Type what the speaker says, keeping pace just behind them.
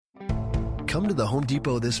Come to the Home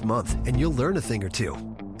Depot this month and you'll learn a thing or two.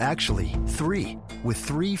 Actually, 3, with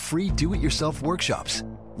 3 free do-it-yourself workshops.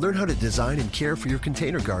 Learn how to design and care for your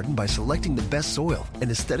container garden by selecting the best soil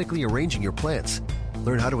and aesthetically arranging your plants.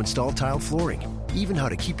 Learn how to install tile flooring, even how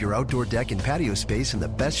to keep your outdoor deck and patio space in the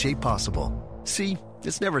best shape possible. See,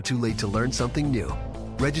 it's never too late to learn something new.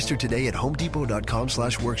 Register today at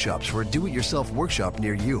homedepot.com/workshops for a do-it-yourself workshop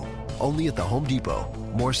near you. Only at the Home Depot.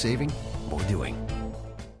 More saving, more doing.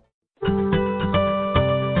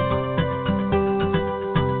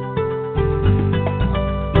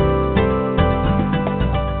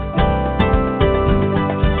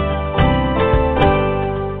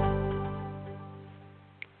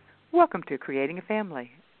 Welcome to Creating a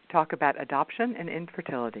Family. Talk about adoption and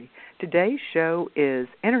infertility. Today's show is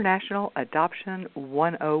International Adoption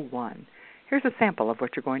 101. Here's a sample of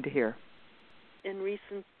what you're going to hear. In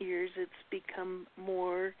recent years, it's become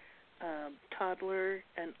more toddler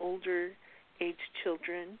and older age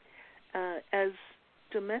children. As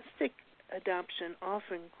domestic adoption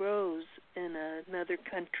often grows in another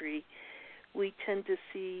country, we tend to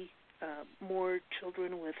see more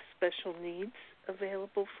children with special needs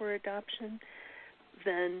available for adoption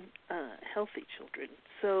than healthy children.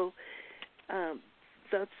 So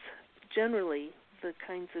that's generally the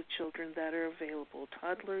kinds of children that are available,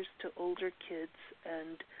 toddlers to older kids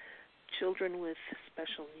and children with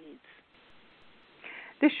special needs.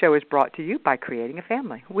 This show is brought to you by Creating a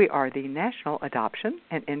Family. We are the National Adoption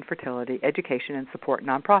and Infertility Education and Support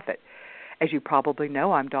nonprofit. As you probably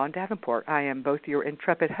know, I'm Dawn Davenport. I am both your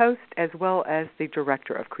intrepid host as well as the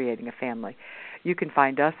director of Creating a Family. You can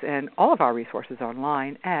find us and all of our resources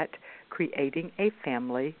online at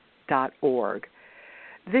creatingafamily.org.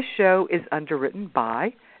 This show is underwritten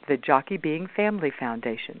by the Jockey Being Family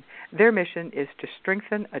Foundation. Their mission is to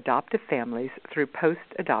strengthen adoptive families through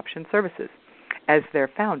post-adoption services. As their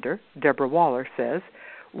founder, Deborah Waller, says,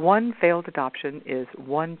 one failed adoption is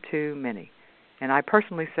one too many. And I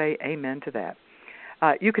personally say amen to that.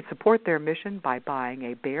 You could support their mission by buying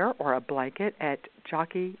a bear or a blanket at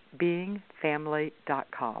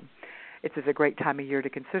jockeybeingfamily.com. It's a great time of year to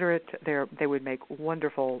consider it. They would make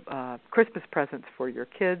wonderful Christmas presents for your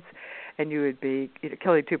kids, and you would be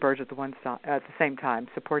killing two birds at the same time,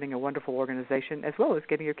 supporting a wonderful organization as well as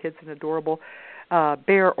getting your kids an adorable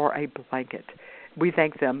bear or a blanket. We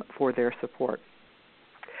thank them for their support.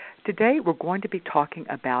 Today we're going to be talking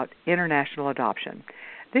about international adoption.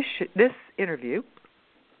 This interview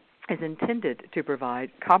is intended to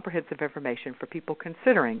provide comprehensive information for people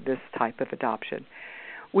considering this type of adoption.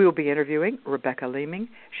 We will be interviewing Rebecca Leeming.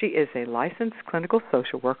 She is a licensed clinical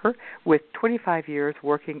social worker with 25 years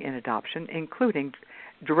working in adoption, including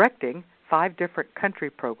directing 5 different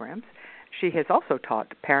country programs. She has also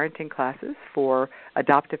taught parenting classes for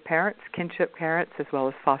adoptive parents, kinship parents, as well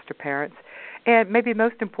as foster parents. And maybe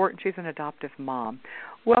most important, she's an adoptive mom.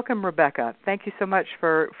 Welcome, Rebecca. Thank you so much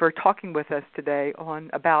for talking with us today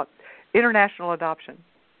about international adoption.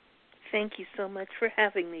 Thank you so much for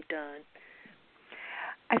having me, Dawn.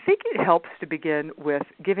 I think it helps to begin with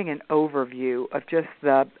giving an overview of just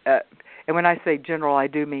and when I say general, I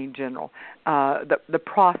do mean general, the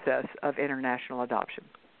process of international adoption.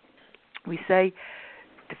 We say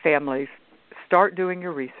to families, start doing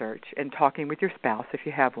your research and talking with your spouse, if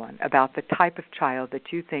you have one, about the type of child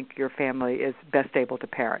that you think your family is best able to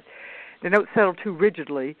parent. Now, don't settle too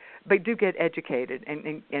rigidly, but do get educated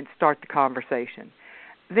and start the conversation.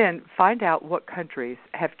 Then find out what countries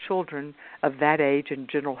have children of that age and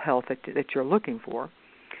general health that you're looking for.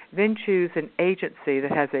 Then choose an agency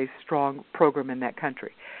that has a strong program in that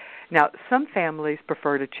country. Now, some families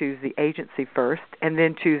prefer to choose the agency first and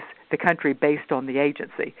then choose the country based on the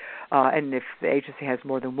agency. And if the agency has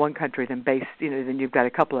more than one country, then you've got a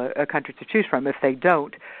couple of countries to choose from. If they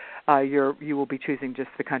don't, you will be choosing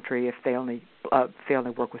just the country if they only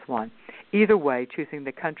work with one. Either way, choosing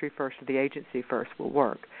the country first or the agency first will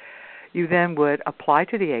work. You then would apply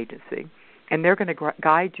to the agency, and they're going to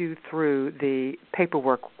guide you through the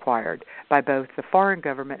paperwork required by both the foreign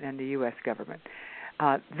government and the U.S. government.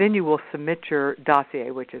 Then you will submit your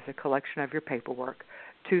dossier, which is a collection of your paperwork,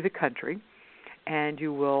 to the country, and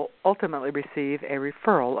you will ultimately receive a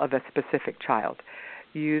referral of a specific child.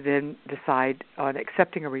 You then decide on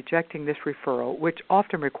accepting or rejecting this referral, which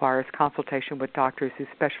often requires consultation with doctors who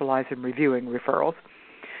specialize in reviewing referrals.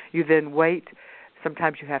 You then wait.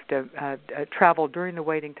 Sometimes you have to travel during the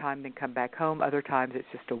waiting time, then come back home. Other times it's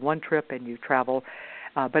just a one trip and you travel,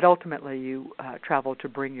 but ultimately you travel to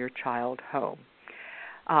bring your child home.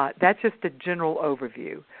 That's just a general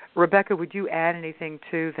overview. Rebecca, would you add anything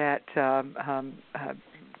to that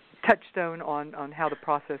touchstone on how the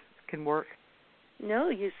process can work? No,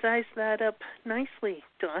 you sized that up nicely,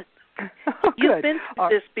 Dawn. Oh, You've been through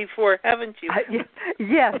this before, haven't you?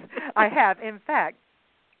 Yes, I have. In fact,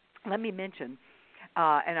 let me mention,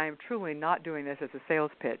 and I am truly not doing this as a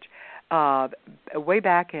sales pitch, way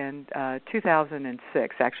back in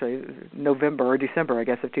 2006, actually November or December, I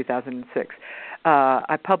guess, of 2006,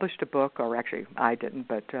 I published a book, or actually I didn't,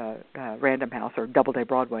 but Random House or Doubleday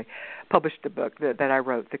Broadway published a book that I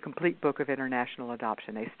wrote, The Complete Book of International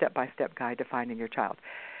Adoption, a step-by-step guide to finding your child.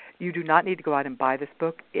 You do not need to go out and buy this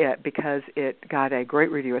book because it got a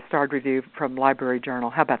great review, a starred review from Library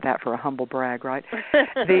Journal. How about that for a humble brag, right?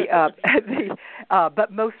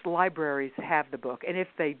 But most libraries have the book, and if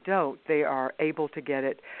they don't, they are able to get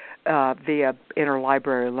it via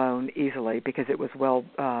interlibrary loan easily because it was well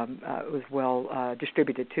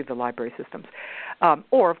distributed to the library systems.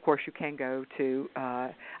 Or, of course, you can go to.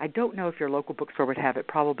 I don't know if your local bookstore would have it.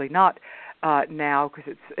 Probably not. Now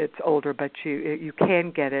because it's older, but you can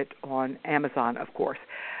get it on Amazon, of course,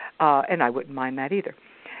 and I wouldn't mind that either.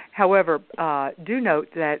 However, do note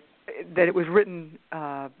that it was written,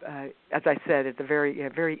 as I said, at the very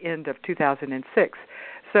end of 2006.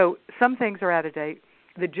 So some things are out of date.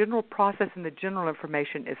 The general process and the general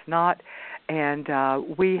information is not, and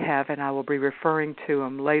we have, and I will be referring to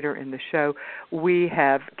them later in the show, we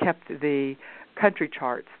have kept the country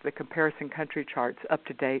charts, the comparison country charts, up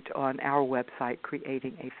to date on our website,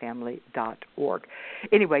 creatingafamily.org.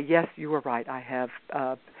 Anyway, yes, you were right. I have.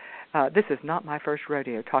 This is not my first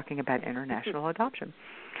rodeo talking about international adoption.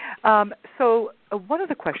 So one of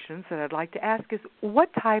the questions that I'd like to ask is, what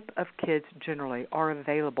type of kids generally are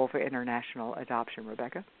available for international adoption,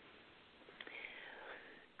 Rebecca?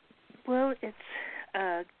 Well, it's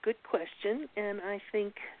a good question, and I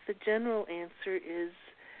think the general answer is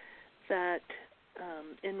that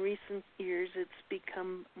in recent years it's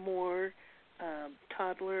become more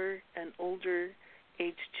toddler and older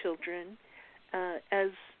age children.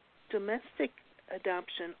 As domestic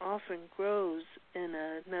adoption often grows in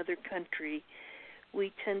another country,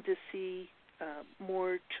 we tend to see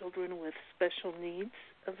more children with special needs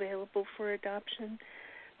available for adoption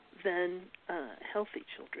than healthy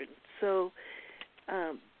children. So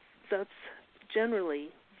that's generally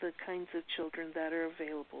the kinds of children that are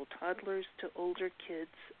available, toddlers to older kids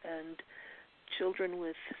and children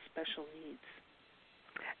with special needs.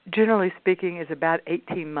 Generally speaking, is about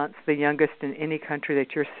 18 months the youngest in any country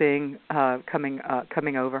that you're seeing coming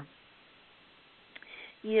over?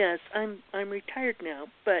 Yes, I'm retired now,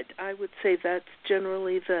 but I would say that's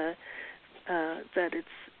generally that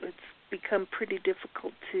it's become pretty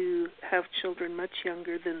difficult to have children much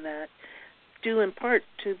younger than that, due in part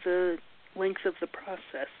to the length of the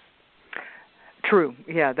process. True.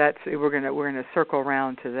 Yeah, we're gonna circle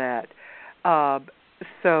around to that.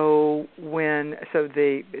 So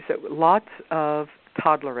lots of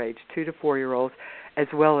toddler age, 2 to 4 year olds, as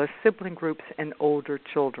well as sibling groups and older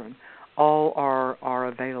children, all are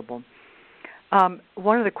available.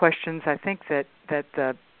 One of the questions I think that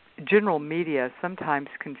the general media sometimes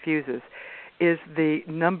confuses is the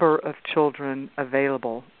number of children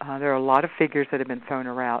available. There are a lot of figures that have been thrown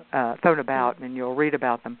about, and you'll read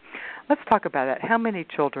about them. Let's talk about that. How many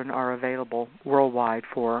children are available worldwide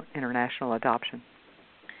for international adoption?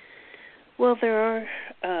 Well, there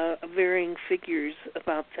are varying figures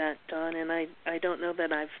about that, Dawn, and I don't know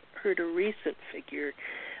that I've heard a recent figure,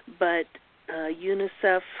 but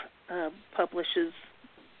UNICEF publishes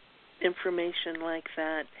information like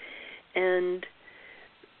that, and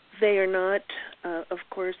they are not, of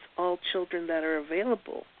course, all children that are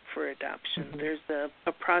available for adoption. Mm-hmm. There's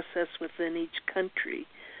a process within each country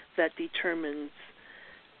that determines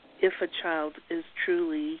if a child is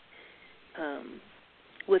truly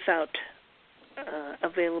without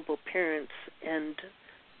available parents and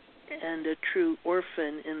a true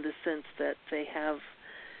orphan in the sense that they have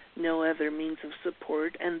no other means of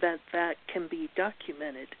support, and that can be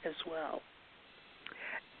documented as well.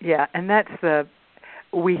 Yeah, and that's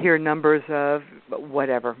we hear numbers of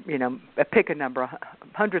whatever, pick a number,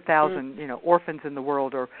 100,000, orphans in the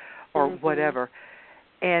world or mm-hmm. whatever.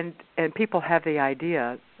 And people have the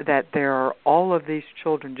idea that there are all of these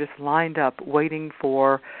children just lined up waiting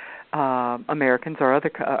for Americans or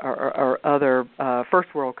other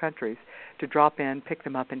first world countries to drop in, pick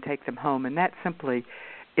them up, and take them home. And that simply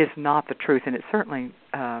is not the truth. And it certainly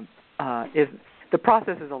is. The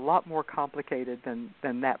process is a lot more complicated than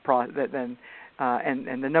that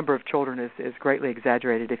and the number of children is greatly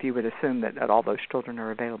exaggerated if you would assume that all those children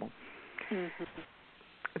are available. Mm-hmm.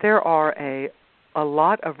 There are a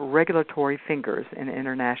lot of regulatory fingers in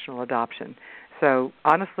international adoption. So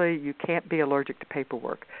honestly, you can't be allergic to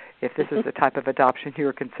paperwork if this is the type of adoption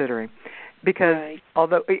you're considering. Because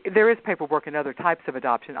although there is paperwork in other types of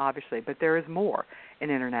adoption, obviously, but there is more in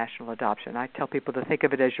international adoption. I tell people to think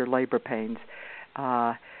of it as your labor pains.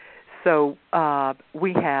 So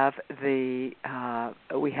we have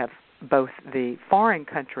both the foreign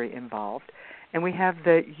country involved, and we have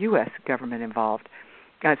the U.S. government involved.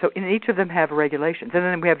 So in each of them have regulations, and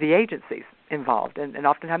then we have the agencies involved, and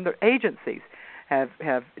oftentimes the agencies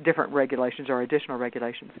have different regulations or additional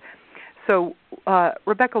regulations. So,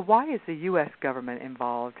 Rebecca, why is the U.S. government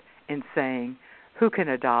involved in saying who can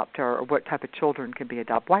adopt or what type of children can be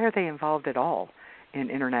adopted? Why are they involved at all in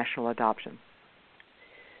international adoption?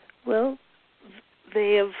 Well,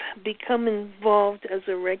 they have become involved as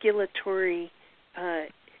a regulatory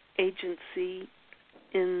agency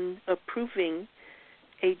in approving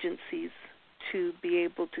agencies to be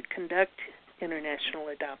able to conduct international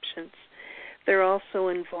adoptions. They're also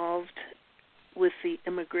involved with the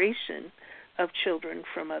immigration of children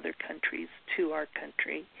from other countries to our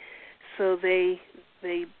country. So they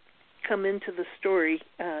come into the story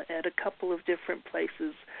at a couple of different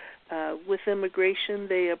places. With immigration,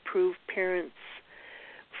 they approve parents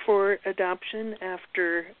for adoption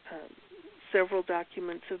after several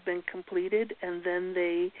documents have been completed, and then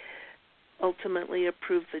they ultimately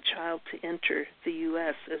approve the child to enter the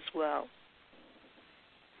U.S. as well.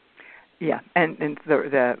 Yeah, and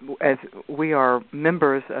as we are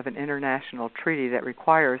members of an international treaty that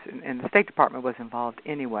requires, and the State Department was involved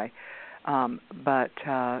anyway, but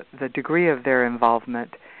the degree of their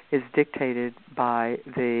involvement is dictated by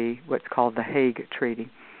what's called the Hague Treaty,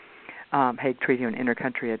 Hague Treaty on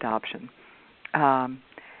Intercountry Adoption.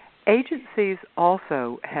 Agencies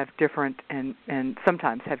also have different and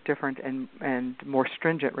sometimes have different and more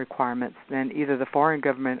stringent requirements than either the foreign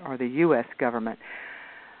government or the U.S. government.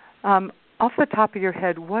 Off the top of your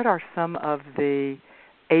head, what are some of the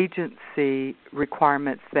agency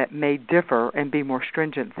requirements that may differ and be more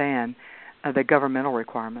stringent than the governmental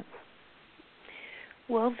requirements?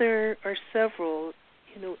 Well, there are several.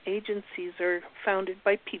 Agencies are founded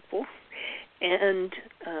by people, and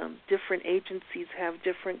different agencies have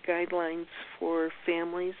different guidelines for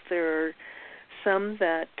families. There are some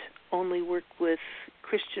that only work with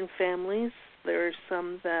Christian families. There are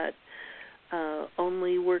some that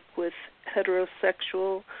only work with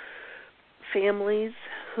heterosexual families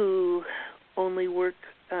who only work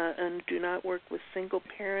and do not work with single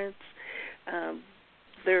parents.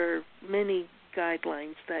 There are many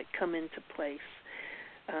guidelines that come into place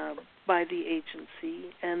by the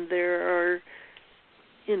agency, and there are,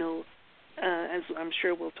 as I'm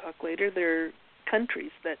sure we'll talk later, there are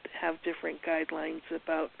countries that have different guidelines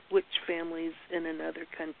about which families in another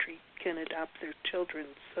country can adopt their children.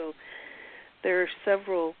 So there are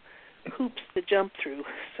several hoops to jump through,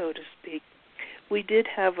 so to speak. We did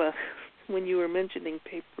have when you were mentioning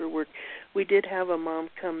paperwork, we did have a mom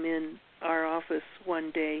come in our office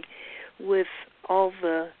one day with all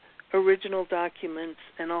the original documents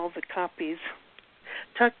and all the copies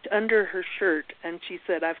tucked under her shirt, and she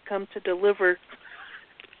said, "I've come to deliver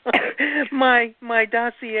my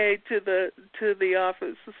dossier to the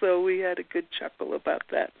office." So we had a good chuckle about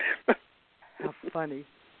that. How funny.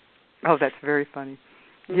 Oh, that's very funny.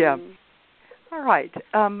 Yeah. All right.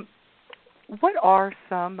 What are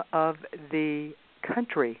some of the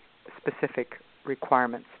country-specific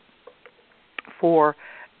requirements for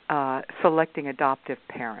selecting adoptive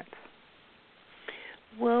parents?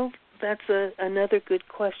 Well, that's another good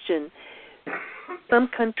question. Some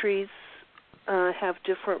countries have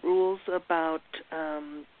different rules about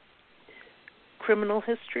criminal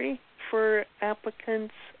history for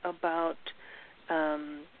applicants, about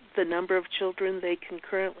the number of children they can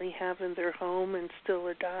currently have in their home and still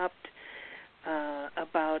adopt,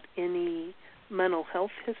 about any mental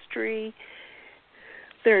health history.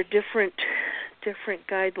 There are different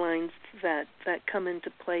guidelines that come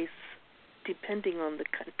into place depending on the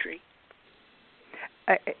country.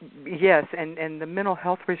 Yes, and the mental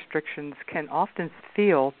health restrictions can often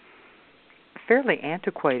feel fairly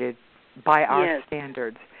antiquated by our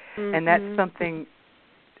standards, and that's something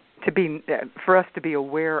to be for us to be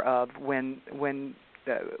aware of when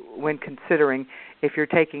considering if you're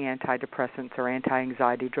taking antidepressants or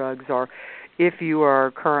anti-anxiety drugs, or if you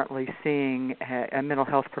are currently seeing a mental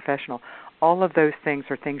health professional. All of those things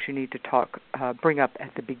are things you need to bring up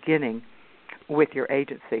at the beginning with your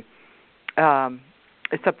agency.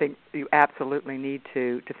 It's something you absolutely need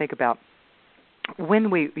to think about.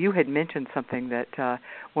 You had mentioned something that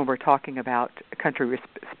when we're talking about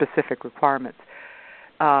country-specific requirements,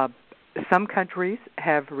 Some countries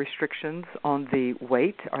have restrictions on the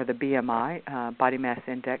weight or the BMI, body mass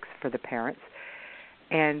index, for the parents.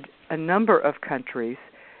 And a number of countries,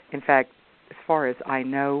 in fact, as far as I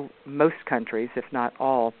know, most countries, if not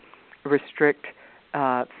all, restrict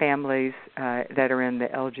families that are in the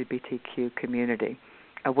LGBTQ community,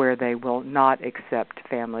 where they will not accept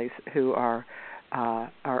families who are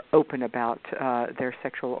open about their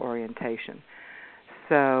sexual orientation.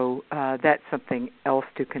 So that's something else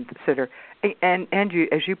to consider. And you,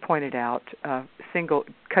 as you pointed out, single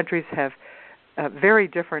countries have very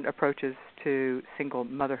different approaches to single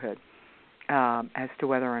motherhood as to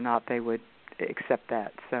whether or not they would accept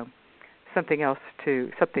that. So something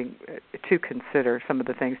to consider, some of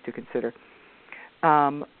the things to consider.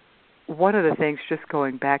 One of the things, just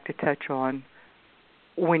going back to touch on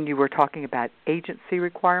when you were talking about agency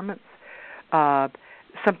requirements,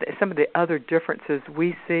 some of the other differences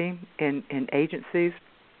we see in agencies.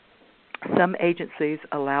 Some agencies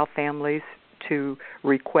allow families to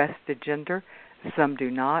request a gender, some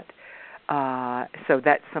do not. So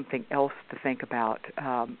that's something else to think about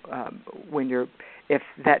if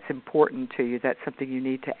that's important to you. That's something you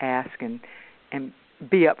need to ask and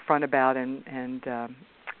be upfront about and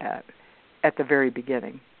at the very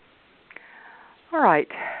beginning. All right.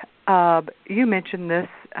 You mentioned this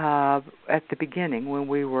at the beginning when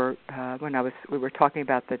we were talking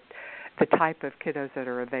about the type of kiddos that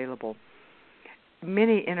are available.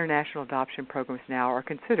 Many international adoption programs now are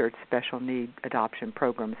considered special need adoption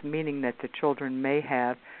programs, meaning that the children may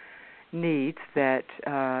have needs that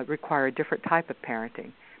require a different type of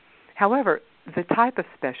parenting. However, the type of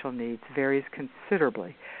special needs varies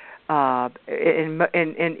considerably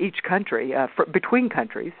in each country, between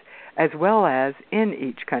countries, as well as in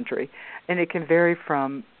each country. And it can vary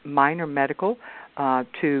from minor medical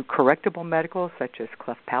to correctable medical, such as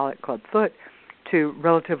cleft palate, club foot, to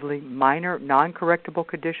relatively minor non-correctable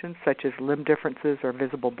conditions, such as limb differences or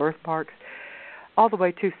visible birthmarks, all the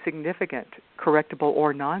way to significant correctable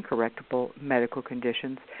or non-correctable medical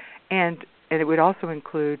conditions. And it would also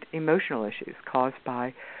include emotional issues caused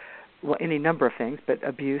by any number of things, but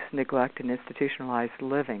abuse, neglect, and institutionalized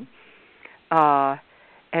living.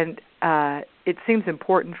 And it seems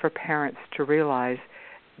important for parents to realize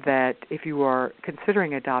that if you are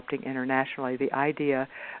considering adopting internationally, the idea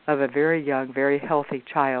of a very young, very healthy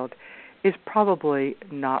child is probably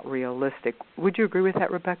not realistic. Would you agree with that,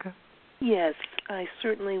 Rebecca? Yes, I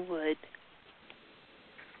certainly would.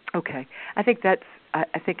 Okay. I think that's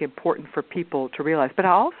important for people to realize, but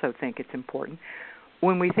I also think it's important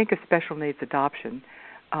when we think of special needs adoption,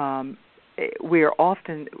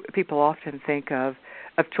 people often think of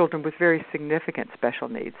children with very significant special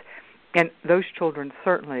needs. And those children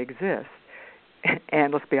certainly exist.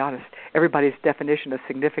 And let's be honest, everybody's definition of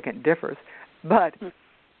significant differs. But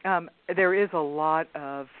there is a lot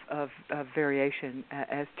of variation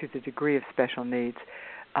as to the degree of special needs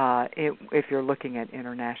if you're looking at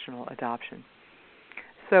international adoption.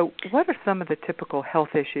 So what are some of the typical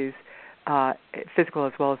health issues, physical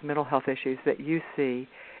as well as mental health issues, that you see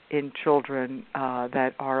in children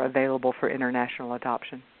that are available for international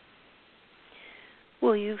adoption?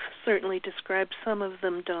 Well, you've certainly described some of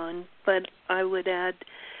them, Dawn, but I would add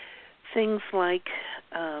things like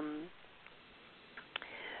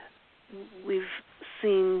we've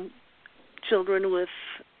seen children with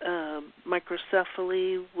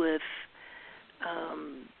microcephaly, with,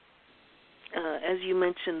 as you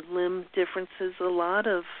mentioned, limb differences. A lot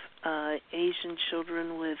of Asian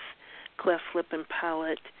children with cleft lip and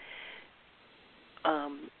palate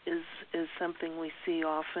is something we see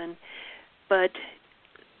often.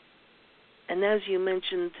 And as you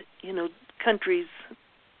mentioned, countries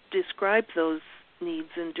describe those needs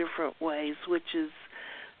in different ways, which is,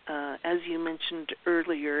 as you mentioned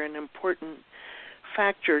earlier, an important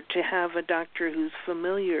factor to have a doctor who's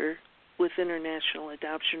familiar with international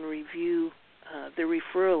adoption review the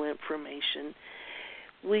referral information.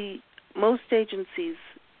 Most agencies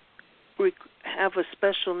have a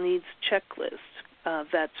special needs checklist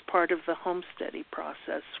that's part of the home study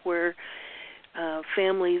process, where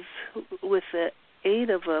families, with the aid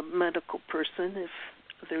of a medical person, if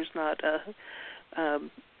there's not a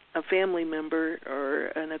family member or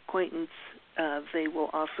an acquaintance, they will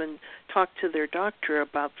often talk to their doctor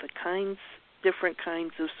about the different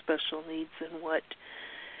kinds of special needs and what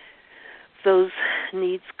those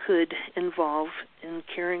needs could involve in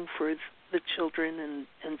caring for the children,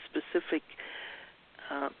 and specific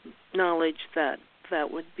knowledge that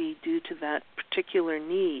would be due to that particular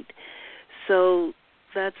need. So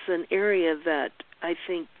that's an area that I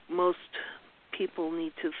think most people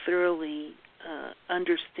need to thoroughly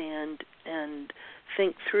understand and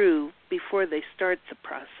think through before they start the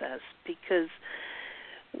process, because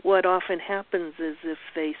what often happens is if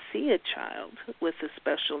they see a child with a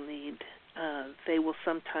special need, they will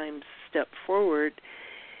sometimes step forward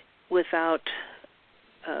with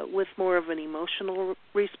more of an emotional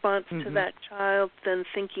response to that child than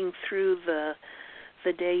thinking through the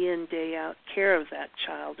day in, day out care of that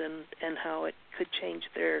child and how it could change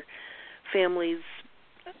their family's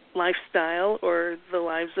lifestyle or the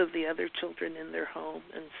lives of the other children in their home.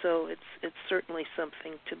 And so it's certainly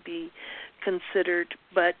something to be considered.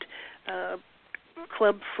 But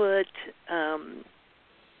clubfoot, I'm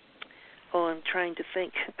trying to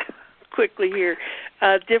think quickly here.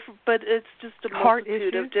 But it's just a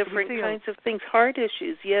multitude of different kinds of things. Heart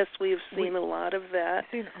issues, yes, we have seen a lot of that.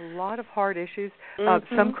 We've seen a lot of heart issues,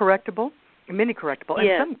 some correctable, many correctable, and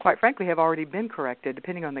some, quite frankly, have already been corrected,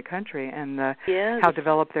 depending on the country and how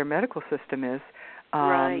developed their medical system is.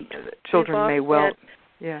 Right. Children may well...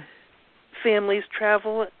 Families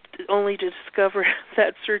travel only to discover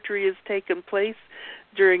that surgery has taken place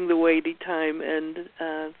during the waiting time, and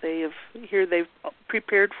they've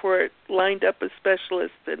prepared for it, lined up a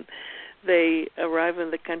specialist, and they arrive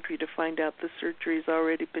in the country to find out the surgery's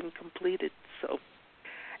already been completed. So,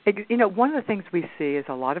 one of the things we see is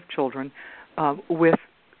a lot of children with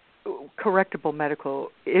correctable medical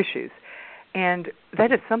issues, and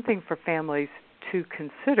that is something for families to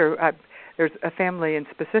consider. There's a family in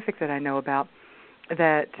specific that I know about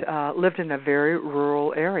that lived in a very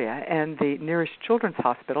rural area, and the nearest children's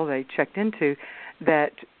hospital they checked into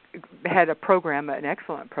that had a program, an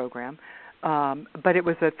excellent program, but it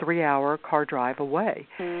was a 3-hour car drive away.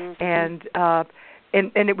 And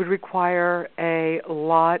it would require a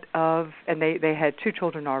lot of, and they had 2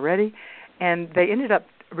 children already, and they ended up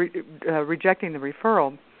rejecting the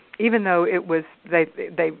referral, even though it was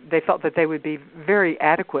they felt that they would be very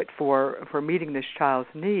adequate for meeting this child's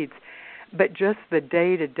needs. But just the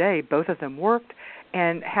day-to-day, both of them worked,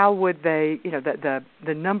 and how would they,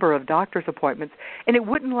 the number of doctor's appointments, and it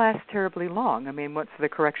wouldn't last terribly long. I mean, once the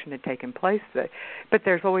correction had taken place, but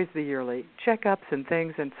there's always the yearly checkups and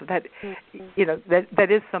things, and so that,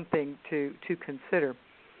 that is something to consider.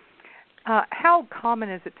 How common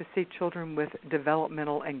is it to see children with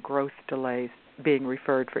developmental and growth delays being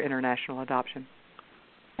referred for international adoption?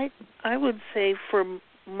 I would say for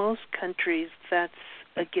most countries that's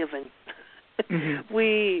a given.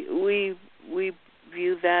 We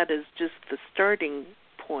view that as just the starting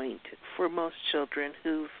point for most children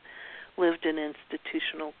who've lived in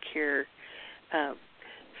institutional care.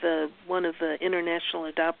 One of the international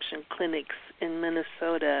adoption clinics in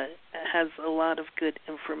Minnesota has a lot of good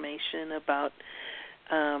information about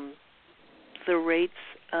the rates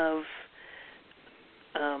of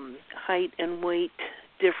height and weight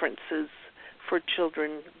differences for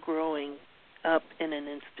children growing up in an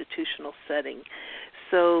institutional setting.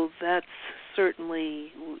 So that's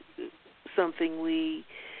certainly something we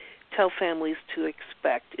tell families to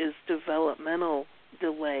expect, is developmental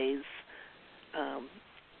delays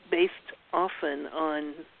based often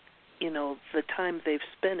on, the time they've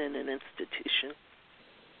spent in an institution.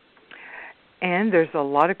 And there's a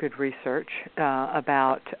lot of good research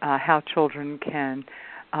about how children can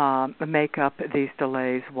make up these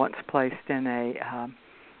delays once placed in a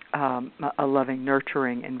loving,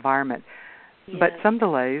 nurturing environment. Yes. But some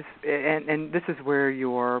delays, and this is where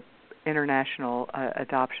your international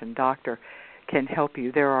adoption doctor can help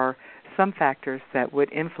you. There are some factors that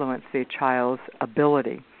would influence the child's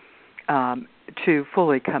ability to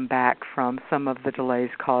fully come back from some of the delays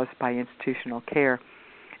caused by institutional care.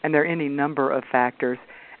 And there are any number of factors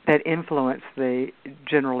that influence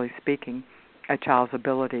generally speaking, a child's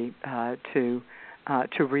ability to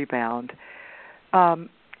rebound.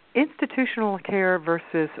 Institutional care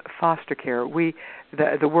versus foster care.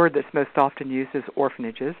 The word that's most often used is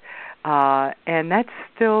orphanages, and that's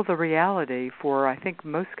still the reality for, I think,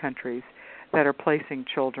 most countries that are placing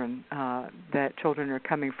children, that children are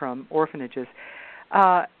coming from orphanages.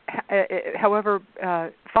 However,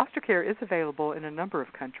 foster care is available in a number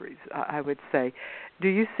of countries, I would say. Do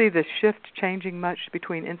you see the shift changing much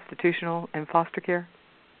between institutional and foster care?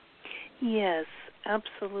 Yes,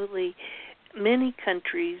 absolutely. Many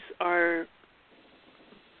countries are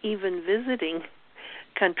even visiting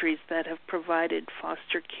countries that have provided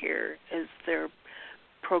foster care as their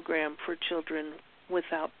program for children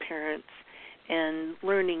without parents and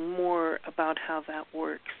learning more about how that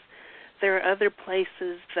works. There are other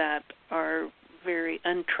places that are very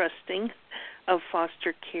untrusting of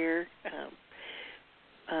foster care.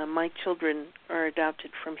 My children are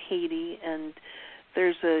adopted from Haiti, and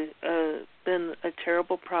there's been a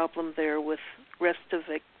terrible problem there with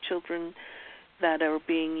Restavek children that are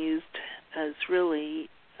being used as really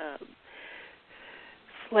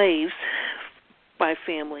slaves by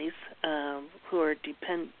families who are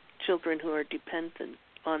children who are dependent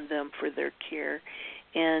on them for their care.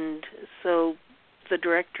 And so the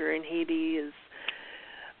director in Haiti is,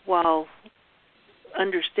 while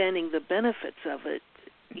understanding the benefits of it,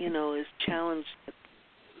 is challenged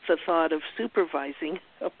the thought of supervising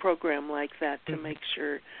a program like that to make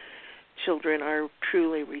sure children are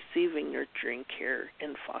truly receiving nurturing care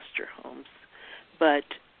in foster homes. But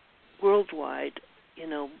worldwide,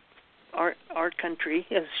 our country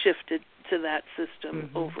has shifted to that system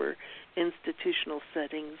over institutional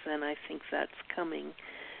settings, and I think that's coming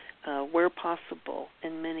where possible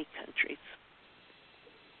in many countries.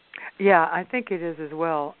 Yeah, I think it is as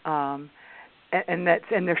well, and there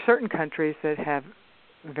are certain countries that have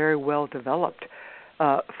very well developed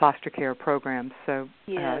foster care programs, so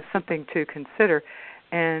something to consider.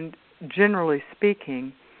 And generally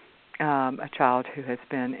speaking, a child who has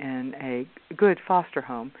been in a good foster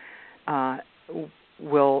home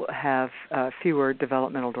will have fewer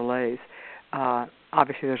developmental delays.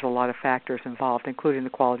 Obviously, there's a lot of factors involved, including the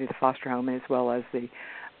quality of the foster home as well as the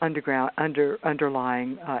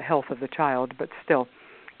underlying health of the child, but still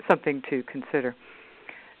something to consider.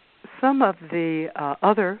 Some of the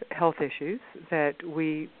other health issues that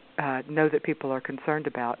we know that people are concerned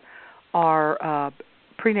about are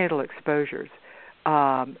prenatal exposures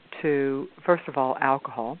to, first of all,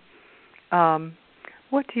 alcohol.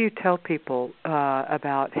 What do you tell people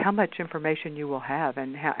about how much information you will have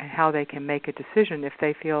and how they can make a decision if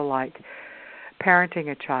they feel like parenting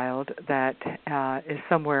a child that is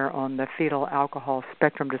somewhere on the fetal alcohol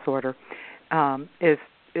spectrum disorder is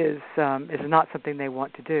not something they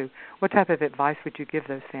want to do? What type of advice would you give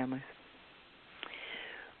those families?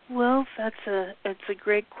 Well, it's a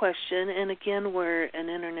great question, and again, where an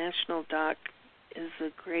international doc is a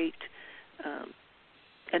great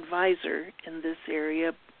advisor in this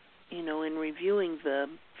area, in reviewing the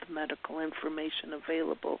medical information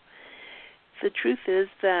available. The truth is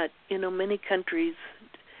that, many countries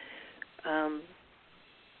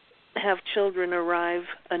have children arrive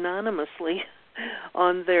anonymously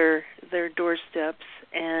on their doorsteps,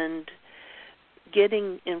 and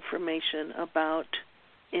getting information about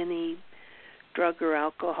any drug or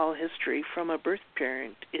alcohol history from a birth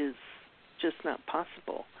parent is just not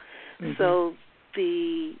possible. So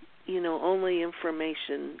the only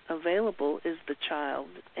information available is the child,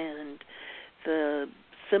 and the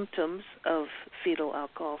symptoms of fetal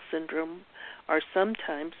alcohol syndrome are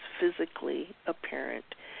sometimes physically apparent,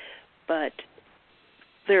 but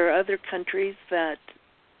there are other countries that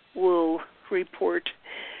will report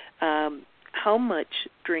how much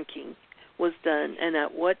drinking was done and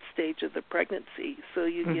at what stage of the pregnancy. So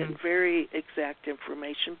you get very exact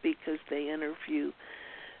information because they interview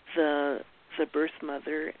the birth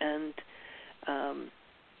mother and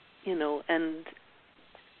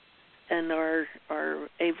and are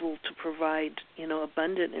able to provide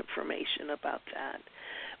abundant information about that.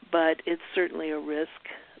 But it's certainly a risk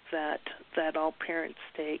that all parents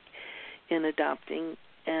take in adopting,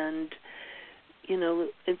 and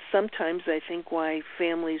it's sometimes, I think, why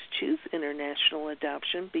families choose international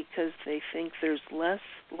adoption, because they think there's less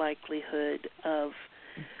likelihood of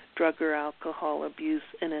drug or alcohol abuse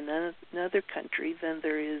in another country than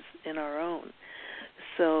there is in our own.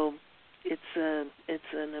 So it's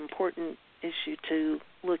an important issue to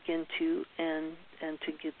look into and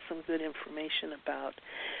to get some good information about.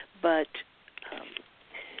 But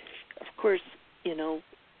of course,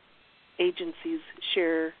 agencies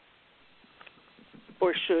share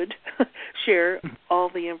or should share all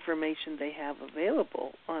the information they have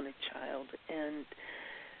available on a child, and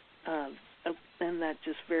that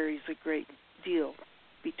just varies a great deal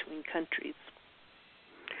between countries.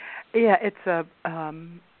 Yeah, it's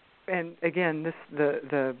and again,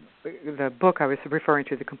 the book I was referring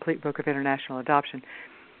to, The Complete Book of International Adoption,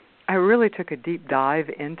 I really took a deep dive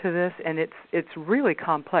into this, and it's really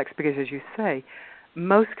complex because, as you say,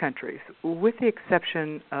 most countries, with the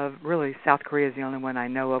exception of really South Korea is the only one I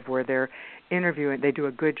know of where they're interviewing, they do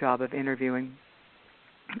a good job of interviewing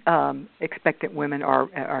expectant women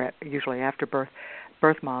or usually after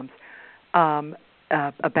birth moms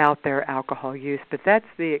about their alcohol use, but that's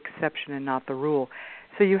the exception and not the rule.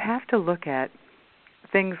 So you have to look at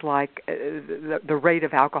things like the rate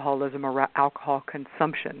of alcoholism or alcohol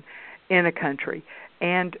consumption in a country,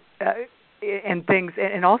 and things,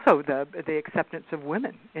 and also the acceptance of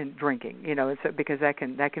women in drinking, because that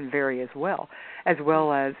can vary as well as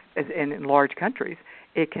in large countries.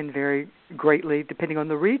 It can vary greatly depending on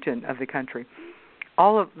the region of the country.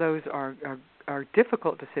 All of those are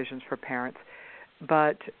difficult decisions for parents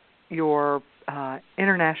but your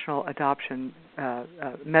international adoption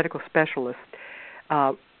medical specialist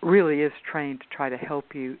really is trained to try to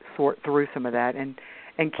help you sort through some of that, and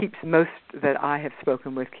keeps most that I have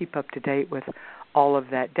spoken with keep up to date with all of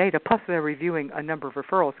that data. Plus, they're reviewing a number of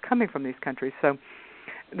referrals coming from these countries. So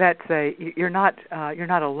that's you're not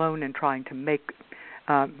alone in trying to make.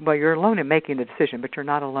 You're alone in making the decision, but you're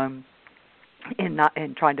not alone in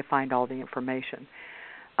trying to find all the information.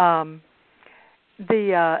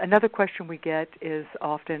 Another question we get is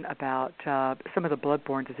often about some of the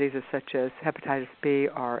bloodborne diseases such as hepatitis B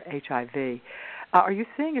or HIV. Are you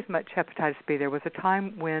seeing as much hepatitis B? There was a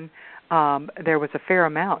time when there was a fair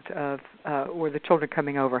amount of where the children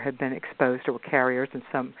coming over had been exposed or were carriers, and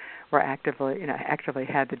some were actively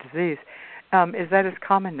had the disease. Is that as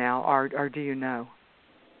common now, or do you know?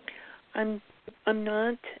 I'm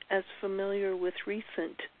not as familiar with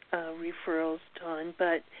recent referrals, Dawn,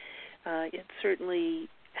 but it certainly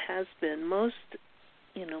has been. Most,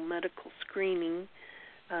 medical screening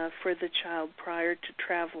for the child prior to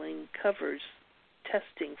traveling covers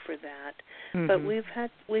testing for that. Mm-hmm. But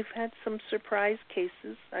we've had some surprise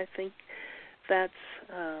cases. I think that's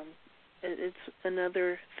it's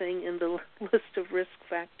another thing in the list of risk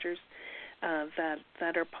factors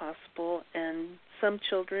that are possible. And some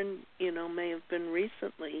children, may have been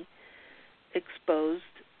recently exposed,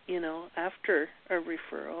 after a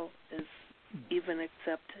referral is even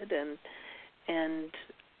accepted, and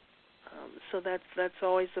so that's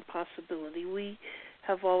always a possibility. We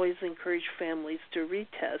have always encouraged families to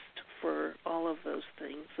retest for all of those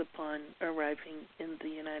things upon arriving in the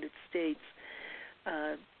United States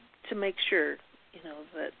to make sure,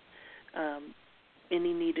 that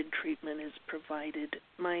any needed treatment is provided.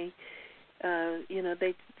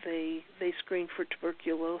 They screen for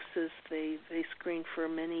tuberculosis. They screen for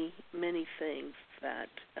many things that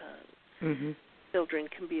children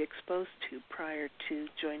can be exposed to prior to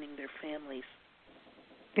joining their families.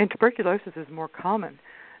 And tuberculosis is more common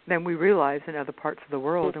than we realize in other parts of the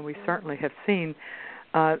world, and we certainly have seen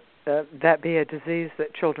that be a disease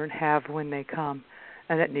that children have when they come,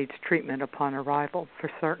 and that needs treatment upon arrival, for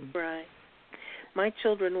certain. Right. My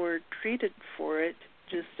children were treated for it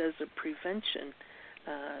just as a prevention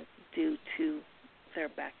due to their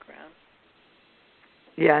background.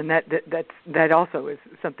 Yeah, and that also is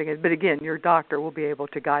something. But again, your doctor will be able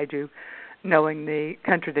to guide you, knowing the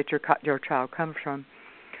country that your child comes from.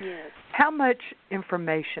 Yes. How much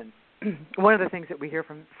information? One of the things that we hear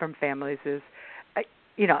from families is,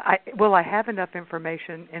 will I have enough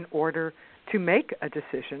information in order to make a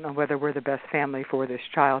decision on whether we're the best family for this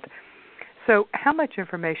child? So how much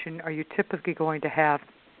information are you typically going to have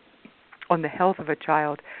on the health of a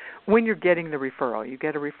child when you're getting the referral? You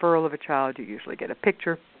get a referral of a child, you usually get a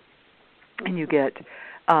picture, and you get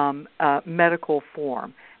a medical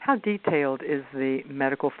form. How detailed is the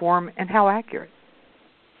medical form, and how accurate?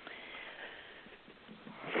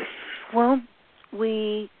 Well,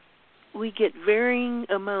 we get varying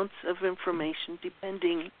amounts of information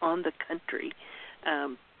depending on the country.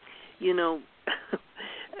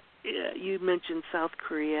 You mentioned South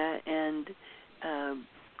Korea, and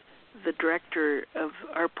the director of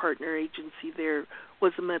our partner agency there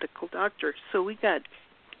was a medical doctor, so we got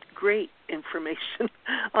great information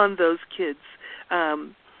on those kids.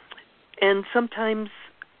 And sometimes,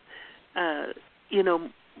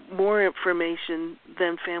 more information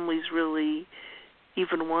than families really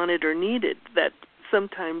even wanted or needed, that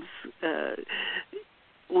sometimes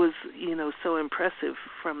was, so impressive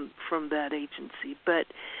from that agency. But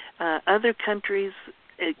other countries,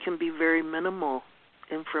 it can be very minimal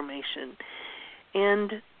information.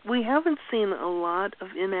 And we haven't seen a lot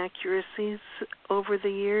of inaccuracies over the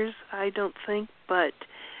years, I don't think, but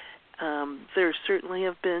there certainly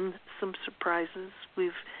have been some surprises.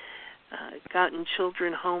 We've gotten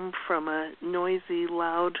children home from a noisy,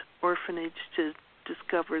 loud orphanage to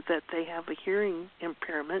discover that they have a hearing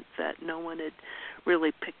impairment that no one had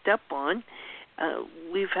really picked up on.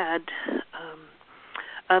 We've had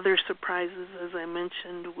other surprises, as I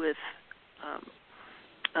mentioned, with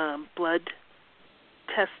blood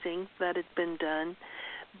testing that had been done,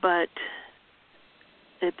 but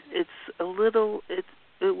it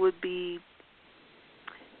would be,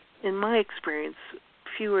 in my experience,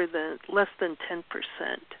 less than 10%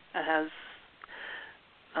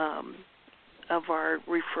 of our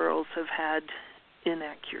referrals have had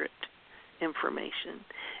inaccurate information,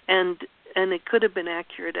 and it could have been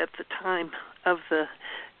accurate at the time of the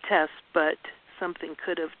test, but something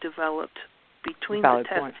could have developed between the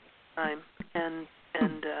test time and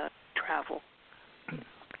travel.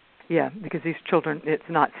 Yeah, because these children, it's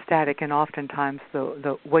not static, and oftentimes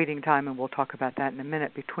the waiting time, and we'll talk about that in a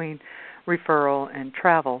minute, between referral and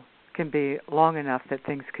travel can be long enough that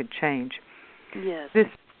things could change. Yes.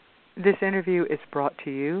 This interview is brought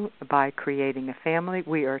to you by Creating a Family.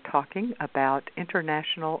 We are talking about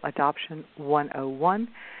International Adoption 101.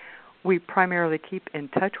 We primarily keep in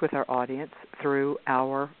touch with our audience through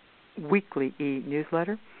our weekly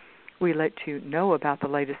e-newsletter. We let you know about the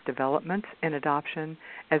latest developments in adoption,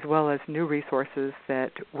 as well as new resources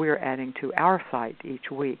that we're adding to our site each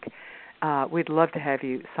week. We'd love to have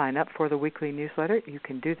you sign up for the weekly newsletter. You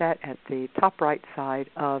can do that at the top right side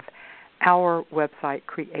of our website,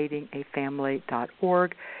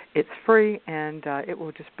 creatingafamily.org. It's free, and it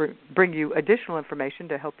will just bring you additional information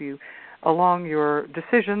to help you along your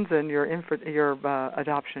decisions and your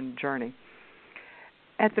adoption journey.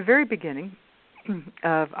 At the very beginning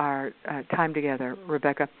of our time together,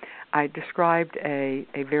 Rebecca, I described a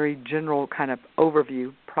very general kind of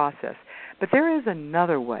overview process. But there is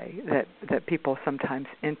another way that people sometimes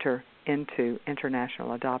enter into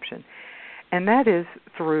international adoption, and that is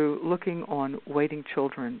through looking on waiting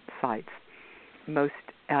children sites.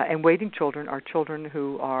 And waiting children are children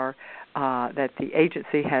who are that the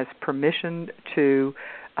agency has permission to,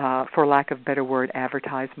 for lack of a better word,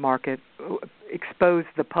 advertise, market, expose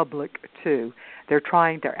the public to. They're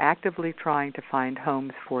actively trying to find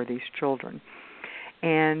homes for these children.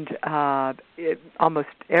 And almost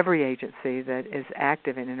every agency that is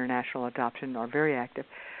active in international adoption, or very active,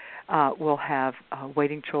 will have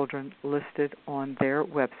waiting children listed on their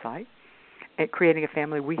website. At Creating a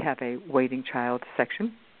Family, we have a waiting child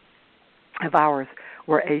section of ours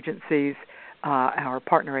where agencies, our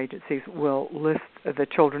partner agencies, will list the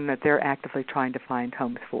children that they're actively trying to find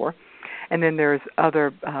homes for. And then there's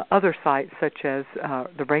other sites, such as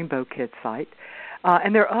the Rainbow Kids site.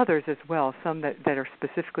 And there are others as well, some that are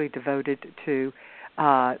specifically devoted to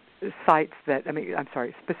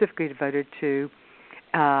specifically devoted to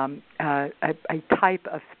a type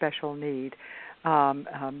of special need.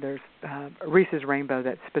 There's Reese's Rainbow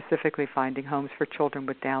that's specifically finding homes for children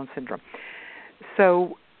with Down syndrome.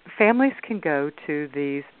 So families can go to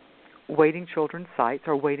these waiting children sites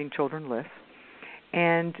or waiting children lists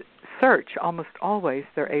and search. Almost always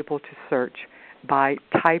they're able to search by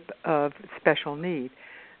type of special need.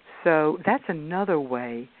 So that's another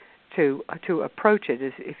way to approach it,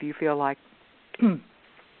 is if you feel like,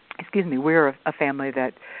 we're a family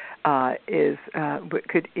that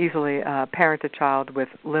could easily parent a child with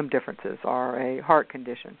limb differences or a heart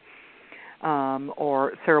condition,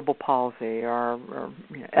 or cerebral palsy or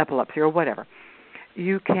epilepsy or whatever.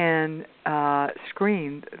 You can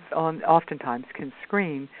oftentimes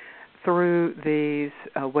screen through these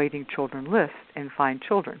waiting children lists and find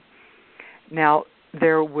children. Now,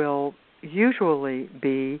 there will usually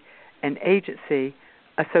be an agency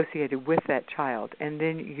associated with that child, and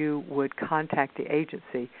then you would contact the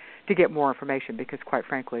agency to get more information, because quite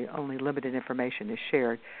frankly, only limited information is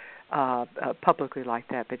shared publicly like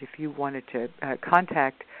that. But if you wanted to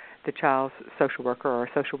contact the child's social worker or a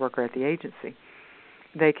social worker at the agency,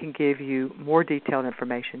 they can give you more detailed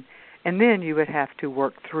information, and then you would have to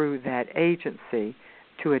work through that agency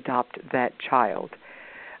to adopt that child.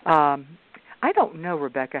 I don't know,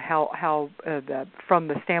 Rebecca, how from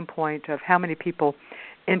the standpoint of how many people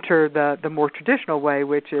enter the more traditional way,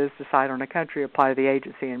 which is decide on a country, apply to the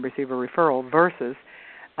agency, and receive a referral, versus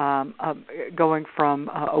going from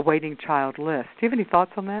a waiting child list. Do you have any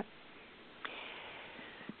thoughts on that?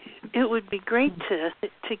 It would be great to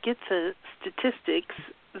get the statistics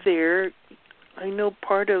there. I know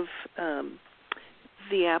part of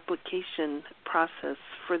the application process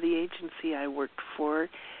for the agency I worked for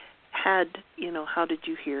had, how did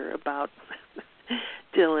you hear about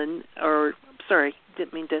Dylan? Or, sorry,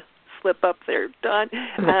 didn't mean to slip up there, Don.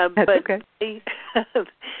 That's but okay. they, so,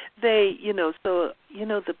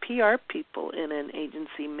 the PR people in an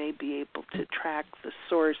agency may be able to track the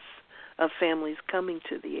source of families coming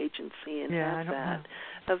to the agency and have that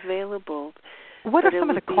available. What are some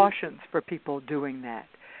of the cautions for people doing that?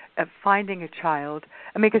 Of finding a child,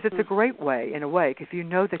 because it's a great way, in a way, if you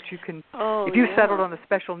know that you can, if you settled on a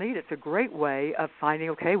special need, it's a great way of finding,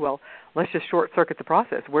 okay, well, let's just short-circuit the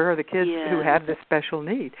process. Where are the kids who have this special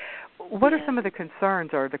need? What are some of the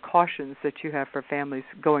concerns or the cautions that you have for families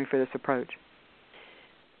going for this approach?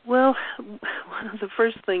 Well, one of the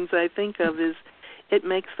first things I think of is it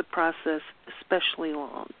makes the process especially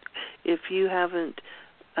long. If you haven't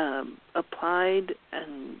applied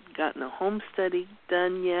and gotten a home study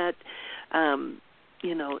done yet,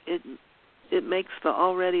 it makes the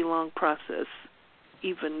already long process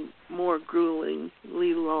even more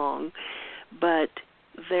gruelingly long. But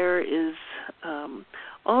there is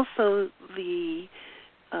also the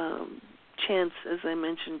chance, as I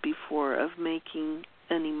mentioned before, of making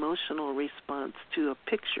an emotional response to a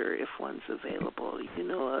picture if one's available. You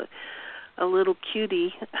know, a little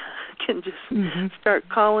cutie can just start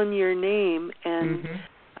calling your name, and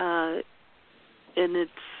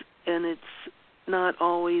it's not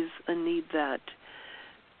always a need that,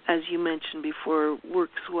 as you mentioned before,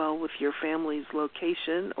 works well with your family's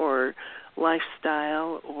location or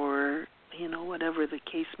lifestyle or, you know, whatever the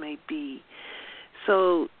case may be.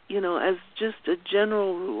 So, you know, as just a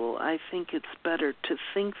general rule, I think it's better to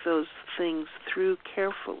think those things through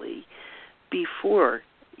carefully before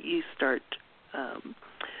you start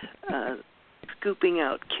scooping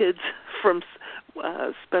out kids from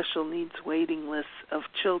special needs waiting lists of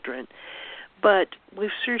children. But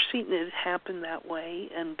we've sure seen it happen that way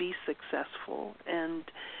and be successful. And,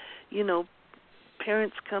 you know,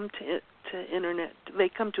 parents come they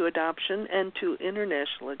come to adoption and to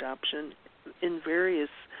international adoption in various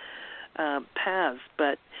paths,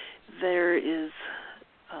 but there is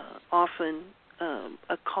often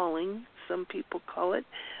a calling, some people call it,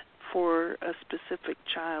 for a specific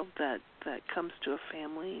child that comes to a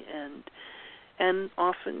family, and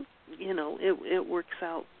often, you know, it works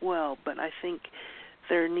out well. But I think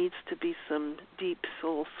there needs to be some deep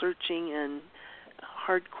soul searching and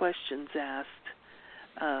hard questions asked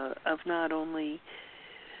of not only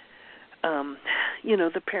you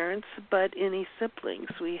know, the parents, but any siblings.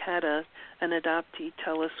 We had an adoptee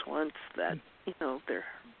tell us once that, you know, their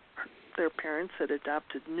parents had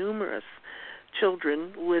adopted numerous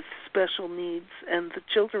children with special needs, and the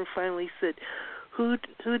children finally said, who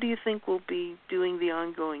do you think will be doing the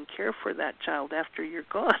ongoing care for that child after you're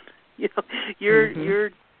gone? You know,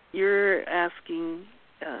 you're asking,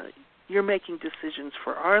 you're making decisions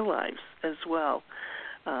for our lives as well,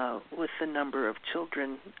 with the number of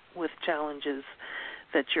children with challenges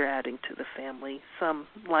that you're adding to the family, some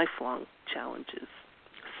lifelong challenges.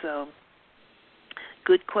 So,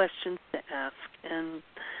 good questions to ask, and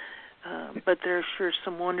but there are sure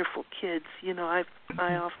some wonderful kids. You know, I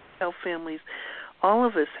often tell families, all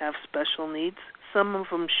of us have special needs. Some of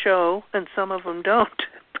them show, and some of them don't.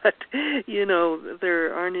 But you know,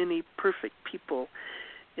 there aren't any perfect people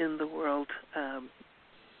in the world.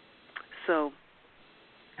 So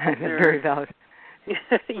very valid.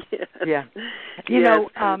 Yes. Yeah. You know,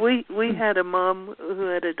 we had a mom who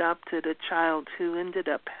had adopted a child who ended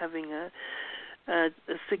up having a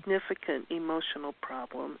significant emotional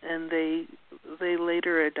problem, and they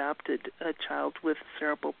later adopted a child with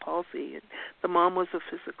cerebral palsy. And the mom was a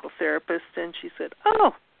physical therapist, and she said,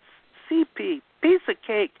 "Oh, CP, piece of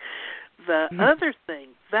cake. The other thing,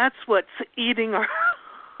 that's what's eating our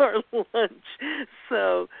lunch."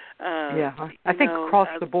 So I think across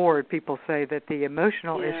the board, people say that the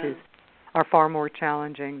emotional issues are far more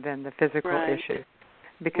challenging than the physical issues,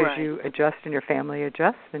 because you adjust and your family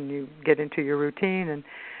adjusts and you get into your routine,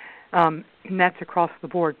 and that's across the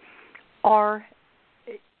board.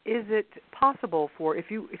 Is it possible for, if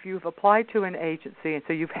you've applied to an agency and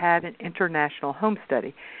so you've had an international home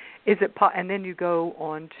study, and then you go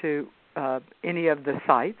on to any of the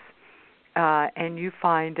sites and you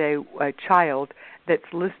find a child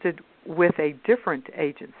that's listed with a different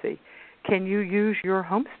agency, can you use your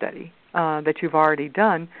home study that you've already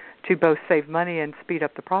done to both save money and speed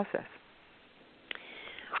up the process?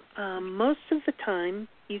 Most of the time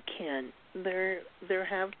you can. There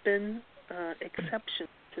have been exceptions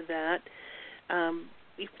to that.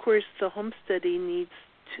 Of course, the home study needs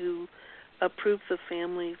to approve the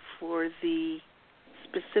family for the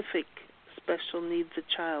specific special needs a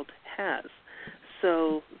child has.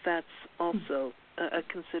 So that's also a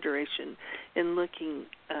consideration. In looking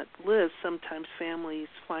at lists, sometimes families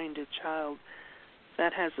find a child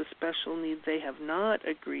that has a special need they have not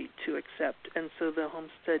agreed to accept, and so the home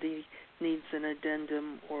study needs an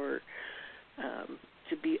addendum or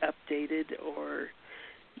to be updated, or,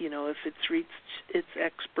 you know, if it's reached its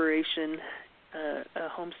expiration, a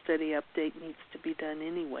home study update needs to be done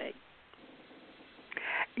anyway.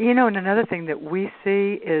 You know, and another thing that we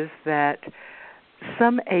see is that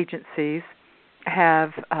some agencies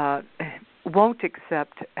won't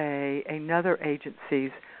accept another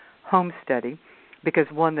agency's home study because,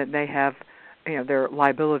 one, that they have, you know, there are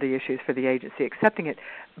liability issues for the agency accepting it,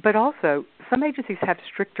 but also some agencies have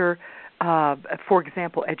stricter, for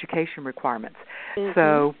example, education requirements.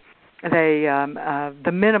 So they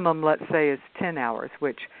the minimum, let's say, is 10 hours,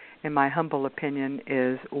 which in my humble opinion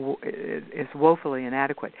is woefully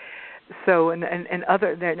inadequate. So an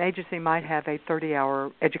agency might have a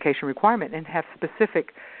 30-hour education requirement and have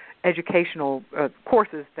specific educational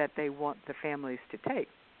courses that they want the families to take.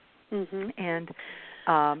 Mm-hmm. And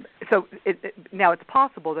so now it's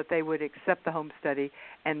possible that they would accept the home study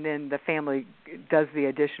and then the family does the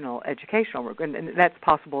additional educational work, and that's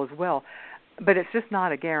possible as well. But it's just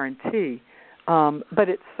not a guarantee. But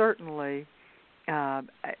it's certainly a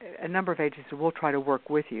number of agencies will try to work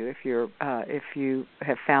with you if you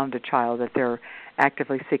have found a child that they're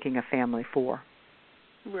actively seeking a family for.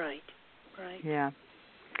 Right. Yeah.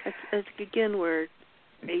 It's again where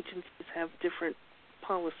agencies have different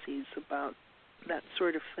policies about that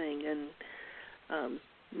sort of thing, and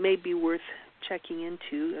may be worth checking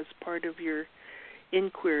into as part of your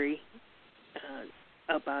inquiry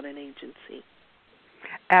about an agency.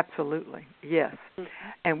 Absolutely, yes. Mm-hmm.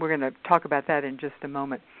 And we're going to talk about that in just a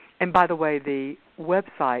moment. And by the way, the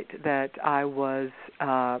website that I was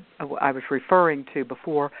referring to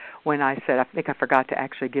before when I said, I think I forgot to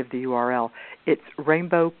actually give the URL, it's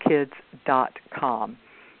rainbowkids.com,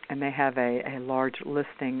 and they have a large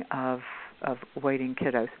listing of waiting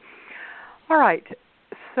kiddos. All right,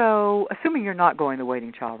 so assuming you're not going the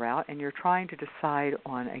waiting child route and you're trying to decide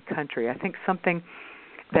on a country, I think something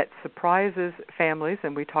that surprises families,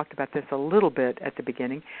 and we talked about this a little bit at the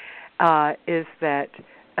beginning, is that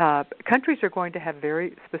countries are going to have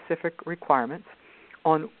very specific requirements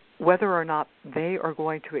on whether or not they are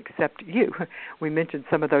going to accept you. We mentioned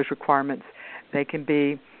some of those requirements. They can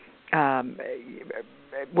be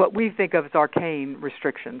what we think of as arcane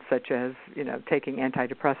restrictions, such as taking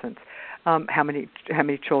antidepressants, how many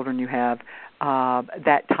children you have,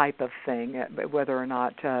 that type of thing, whether or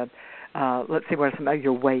not. Let's see, what are some of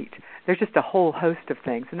your weight. There's just a whole host of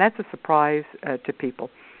things, and that's a surprise to people.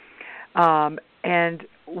 And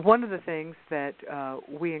one of the things that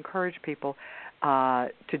we encourage people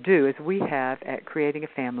to do is we have, at Creating a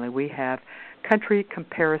Family, we have country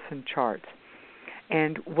comparison charts.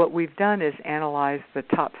 And what we've done is analyze the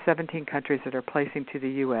top 17 countries that are placing to the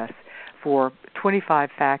U.S. for 25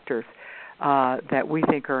 factors that we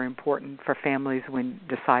think are important for families when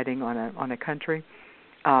deciding on a country.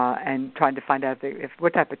 And trying to find out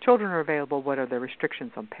what type of children are available, what are the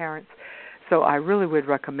restrictions on parents. So I really would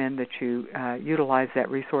recommend that you utilize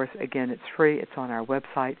that resource. Again, it's free. It's on our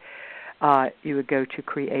website. You would go to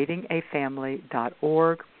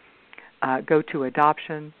creatingafamily.org, go to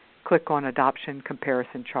Adoption, click on Adoption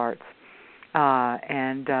Comparison Charts.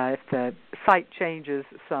 And if the site changes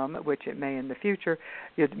some, which it may in the future,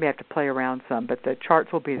 you may have to play around some, but the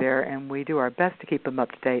charts will be there, and we do our best to keep them up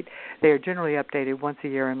to date. They are generally updated once a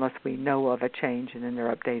year unless we know of a change, and then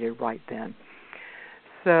they're updated right then.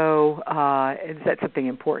 So that's something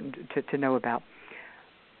important to know about.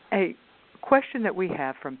 A question that we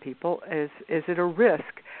have from people is it a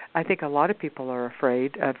risk? I think a lot of people are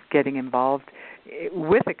afraid of getting involved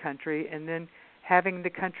with a country and then having the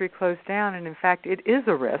country close down, and in fact, it is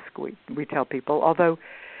a risk, we tell people, although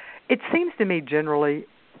it seems to me generally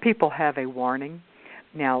people have a warning.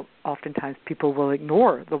 Now, oftentimes people will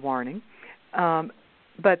ignore the warning,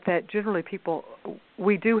 but that generally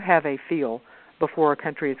we do have a feel before a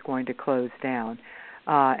country is going to close down,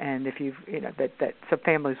 and if that some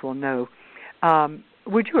families will know.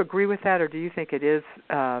 Would you agree with that, or do you think it is,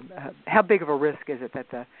 how big of a risk is it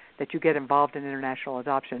that you get involved in international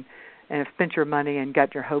adoption and have spent your money and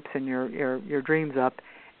got your hopes and your dreams up,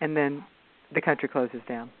 and then the country closes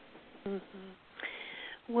down? Mm-hmm.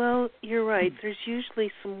 Well, you're right. There's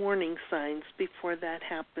usually some warning signs before that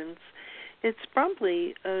happens. It's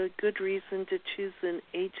probably a good reason to choose an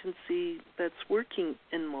agency that's working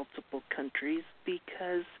in multiple countries,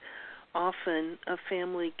 because often a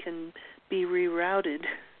family can be rerouted,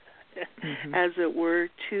 mm-hmm. as it were,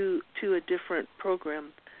 to a different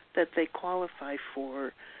program that they qualify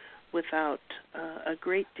for, without a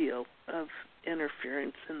great deal of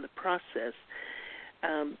interference in the process.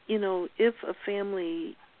 If a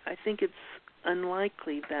family, I think it's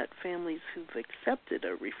unlikely that families who've accepted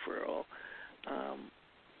a referral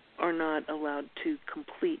are not allowed to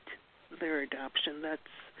complete their adoption.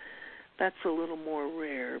 That's a little more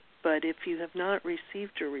rare. But if you have not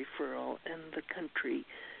received a referral and the country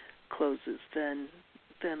closes, then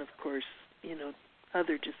of course,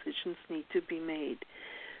 other decisions need to be made.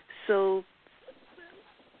 So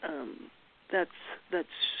that's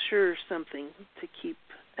sure something to keep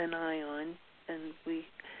an eye on, and we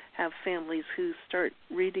have families who start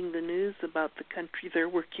reading the news about the country they're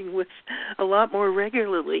working with a lot more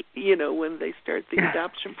regularly, when they start the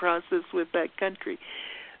adoption process with that country.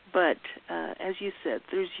 But as you said,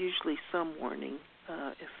 there's usually some warning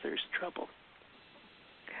if there's trouble.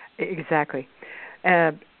 Exactly.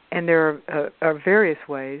 And there are various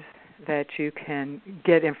ways that you can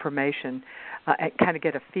get information. kind of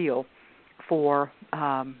get a feel for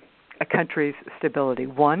a country's stability.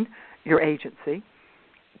 One, your agency.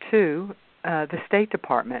 Two, the State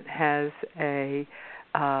Department has a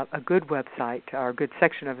good website, or a good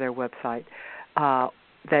section of their website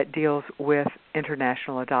that deals with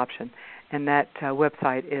international adoption, and that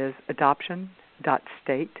website is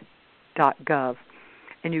adoption.state.gov,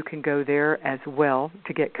 and you can go there as well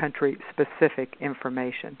to get country-specific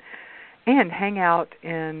information. And hang out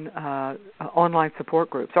in online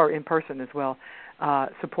support groups, or in person as well,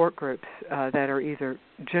 support groups that are either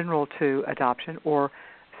general to adoption or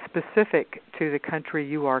specific to the country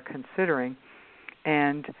you are considering.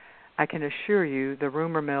 And I can assure you the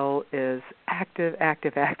rumor mill is active.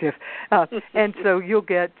 And so you'll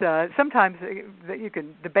get, sometimes you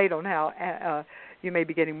can debate on how you may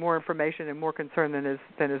be getting more information and more concern than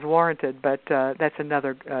is warranted, but that's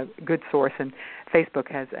another good source. And Facebook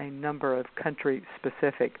has a number of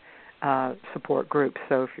country-specific support groups.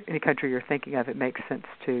 So if any country you're thinking of, it makes sense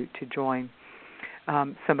to join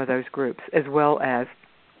some of those groups, as well as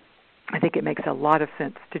I think it makes a lot of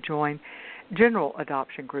sense to join general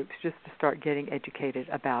adoption groups just to start getting educated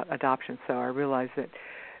about adoption. So I realize that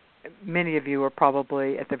many of you are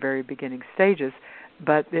probably at the very beginning stages,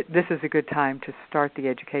 but this is a good time to start the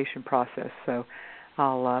education process. So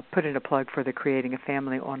I'll put in a plug for the Creating a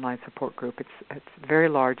Family online support group. It's very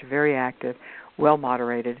large, very active, well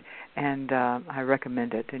moderated, and I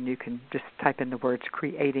recommend it. And you can just type in the words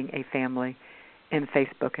Creating a Family in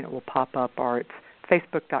Facebook and it will pop up, or it's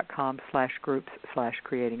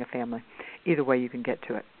facebook.com/groups/creating a family. Either way you can get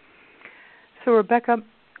to it. So Rebecca,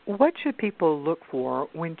 what should people look for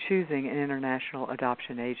when choosing an international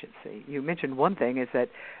adoption agency? You mentioned one thing is that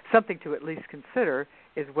something to at least consider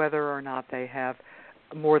is whether or not they have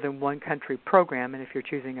more than one country program, and if you're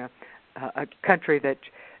choosing a country that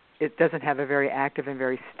it doesn't have a very active and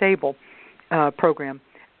very stable program,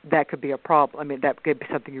 that could be a problem. I mean, that could be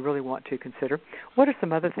something you really want to consider. What are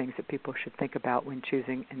some other things that people should think about when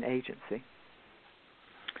choosing an agency?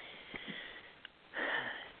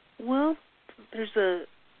 Well,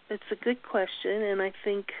 it's a good question, and I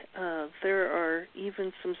think there are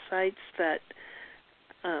even some sites that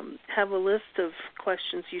have a list of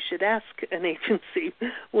questions you should ask an agency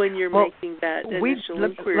when you're making that initial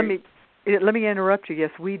inquiry. Let me interrupt you.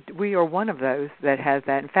 Yes, we are one of those that has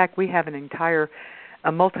that. In fact, we have a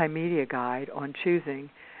multimedia guide on choosing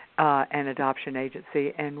an adoption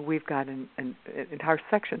agency, and we've got an entire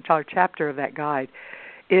chapter of that guide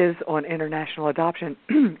is on international adoption.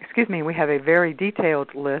 Excuse me. We have a very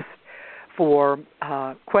detailed list for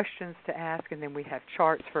questions to ask, and then we have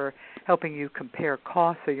charts for helping you compare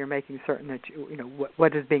costs, so you're making certain that you know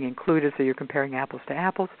what is being included, so you're comparing apples to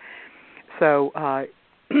apples. So,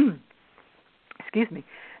 excuse me.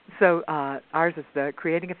 So ours is the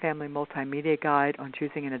Creating a Family Multimedia Guide on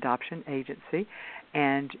Choosing an Adoption Agency,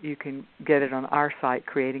 and you can get it on our site,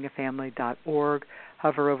 creatingafamily.org.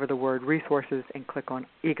 Hover over the word resources and click on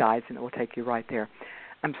eGuides, and it will take you right there.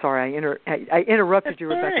 I'm sorry, I interrupted you,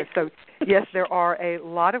 Rebecca. So, yes, there are a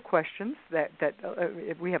lot of questions that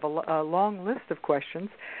we have a long list of questions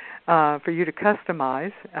for you to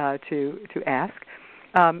customize to ask.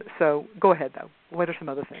 So go ahead, though. What are some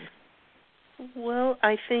other things? Well,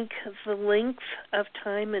 I think the length of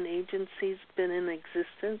time an agency's been in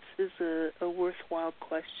existence is a worthwhile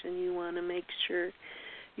question. You want to make sure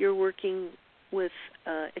you're working with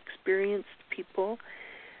experienced people,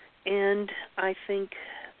 and I think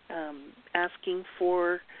asking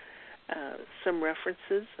for some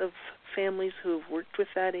references of families who have worked with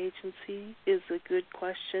that agency is a good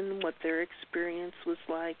question, what their experience was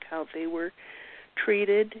like, how they were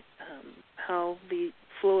treated, how the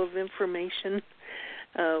flow of information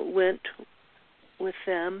went with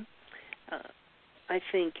them. I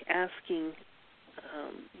think asking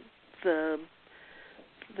the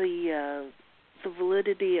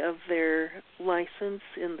validity of their license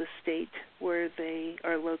in the state where they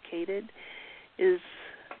are located is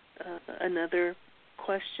another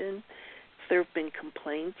question. If there have been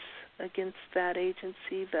complaints against that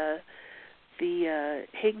agency, the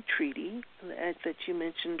Hague Treaty that you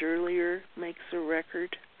mentioned earlier makes a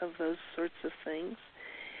record of those sorts of things.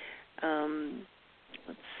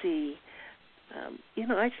 Let's see.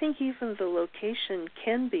 I think even the location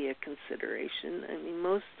can be a consideration. I mean,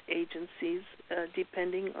 most agencies,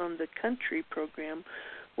 depending on the country program,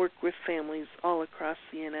 work with families all across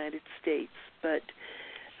the United States. But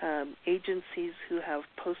agencies who have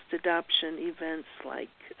post-adoption events like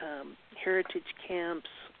heritage camps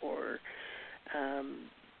or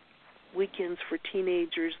weekends for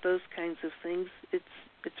teenagers, those kinds of things,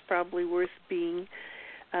 it's probably worth being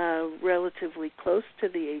relatively close to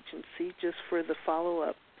the agency just for the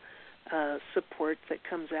follow-up support that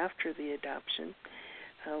comes after the adoption.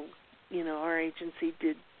 Our agency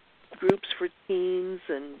did groups for teens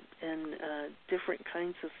and different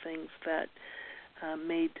kinds of things that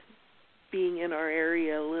made being in our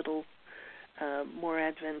area a little more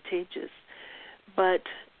advantageous. But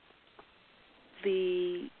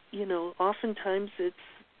oftentimes it's,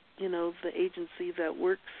 the agency that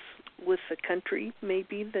works with the country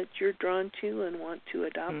maybe that you're drawn to and want to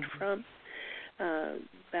adopt from.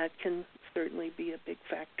 That can certainly be a big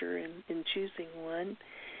factor in choosing one.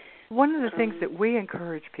 One of the things that we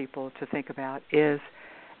encourage people to think about is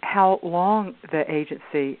how long the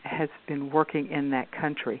agency has been working in that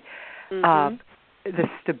country, the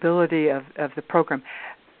stability of the program.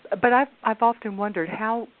 But I've often wondered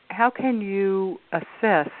how can you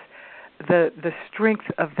assess the strength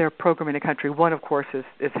of their program in a country? One, of course,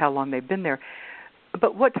 is how long they've been there.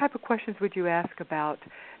 But what type of questions would you ask about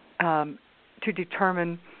to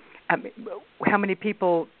determine how many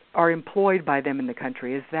people are employed by them in the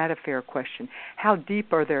country? Is that a fair question? How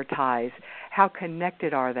deep are their ties? How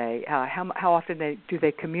connected are they? How often do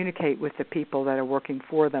they communicate with the people that are working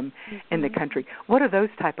for them in the country? What are those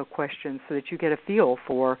type of questions so that you get a feel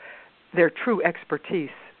for their true expertise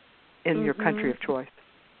in your country of choice?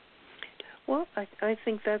 Well, I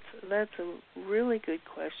think that's a really good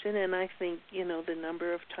question, and I think the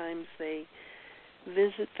number of times they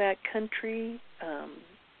visit that country,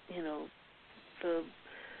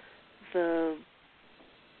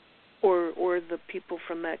 or the people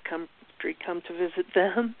from that country come to visit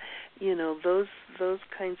them, those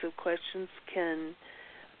kinds of questions can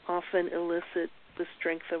often elicit the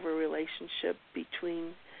strength of a relationship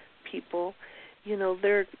between people.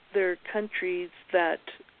 There are countries that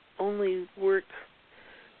only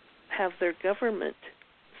have their government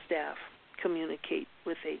staff communicate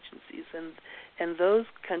with agencies, and those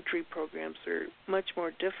country programs are much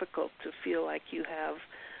more difficult to feel like you have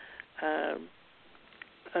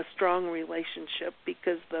a strong relationship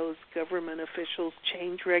because those government officials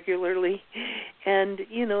change regularly, and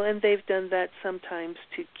they've done that sometimes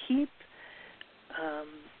to keep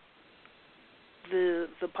the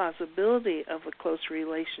possibility of a close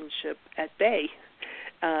relationship at bay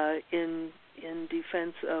in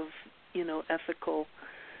defense of ethical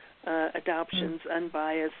adoptions,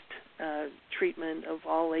 unbiased treatment of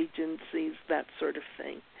all agencies, that sort of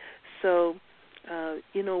thing. So,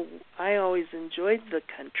 I always enjoyed the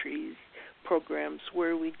country's programs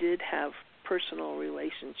where we did have personal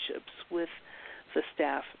relationships with the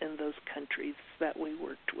staff in those countries that we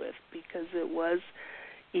worked with, because it was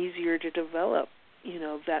easier to develop,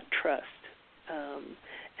 that trust,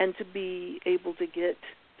 and to be able to get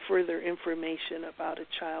further information about a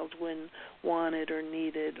child when wanted or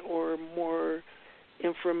needed, or more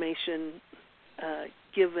information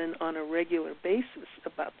given on a regular basis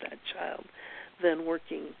about that child than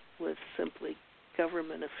working with simply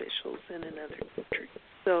government officials in another country.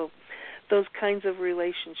 So those kinds of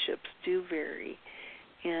relationships do vary,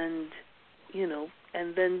 and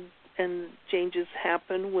changes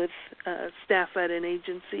happen with staff at an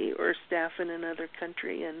agency or staff in another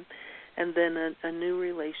country, and then a new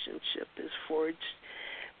relationship is forged.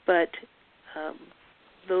 But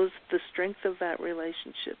the strength of that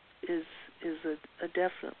relationship is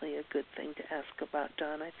definitely a good thing to ask about,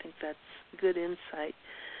 Don. I think that's good insight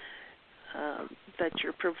that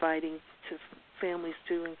you're providing to families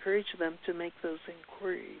to encourage them to make those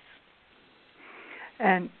inquiries.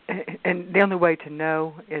 And the only way to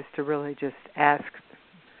know is to really just ask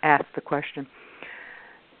the question.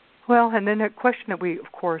 Well, and then a question that we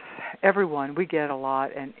get a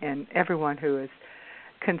lot, and everyone who is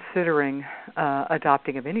considering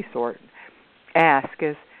adopting of any sort ask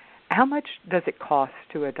is, how much does it cost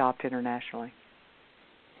to adopt internationally?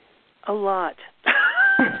 A lot.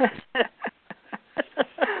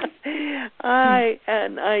 I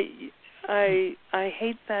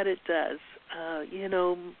hate that it does.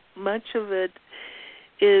 Much of it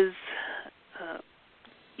is,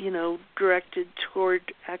 directed toward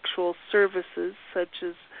actual services such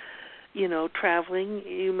as, traveling.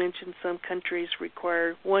 You mentioned some countries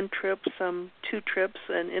require one trip, some 2 trips,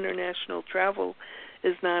 and international travel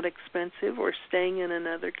is not expensive, or staying in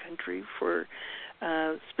another country for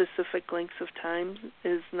specific lengths of time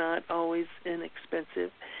is not always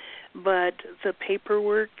inexpensive. But the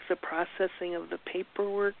paperwork, the processing of the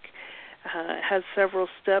paperwork has several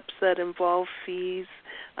steps that involve fees.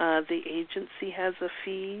 The agency has a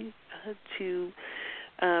fee to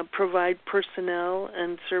provide personnel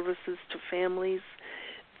and services to families.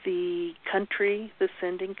 The country, the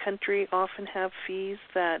sending country, often have fees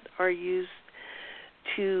that are used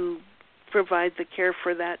to provide the care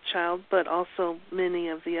for that child, but also many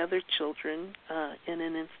of the other children in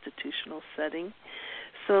an institutional setting.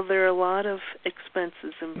 So there are a lot of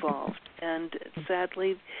expenses involved, and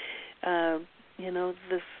sadly, the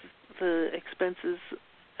expenses,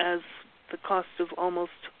 as the cost of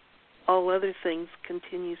almost all other things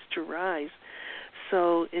continues to rise.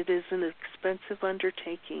 So it is an expensive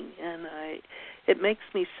undertaking, and it makes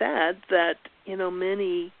me sad that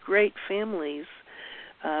many great families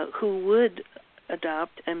who would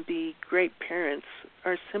adopt and be great parents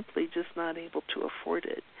are simply just not able to afford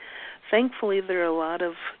it. Thankfully, there are a lot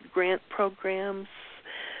of grant programs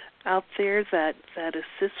out there that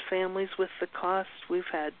assist families with the cost. We've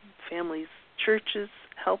had families, churches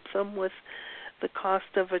help them with the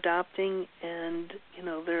cost of adopting, and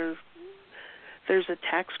there's a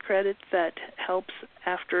tax credit that helps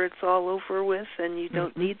after it's all over with, and you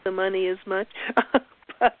don't need the money as much.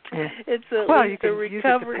 But it's a you can recovery. Use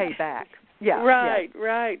it to pay back. Yeah, right.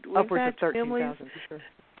 We've Upwards had of $13,000 for sure.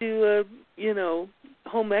 Do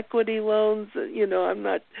home equity loans. I'm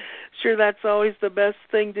not sure that's always the best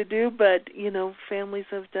thing to do, but families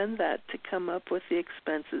have done that to come up with the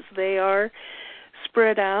expenses. They are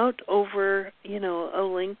spread out over a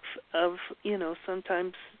length of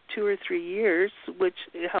sometimes 2 or 3 years, which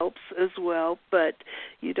helps as well, but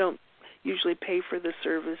you don't usually pay for the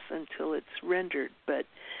service until it's rendered. But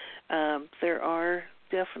there are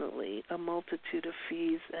definitely a multitude of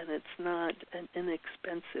fees, and it's not an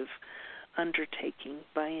inexpensive undertaking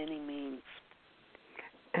by any means.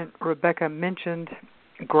 And Rebecca mentioned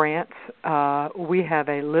grants. We have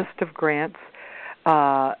a list of grants.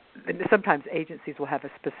 Sometimes agencies will have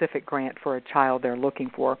a specific grant for a child they're looking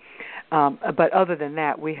for. But other than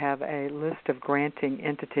that, we have a list of granting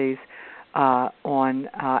entities on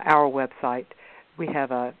our website. We have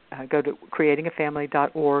go to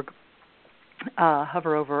creatingafamily.org,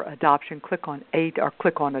 hover over adoption, click on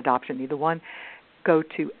adoption, either one. Go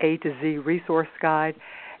to A to Z resource guide,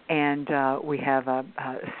 and we have a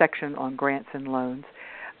section on grants and loans.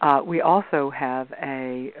 We also have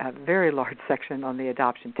a very large section on the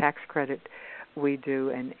adoption tax credit. We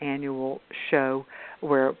do an annual show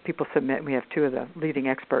where people submit, and we have 2 of the leading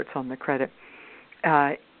experts on the credit.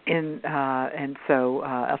 And so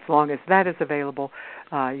as long as that is available,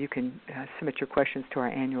 you can submit your questions to our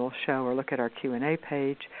annual show or look at our Q&A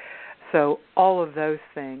page. So all of those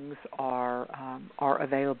things are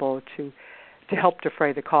available to help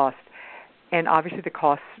defray the cost. And obviously the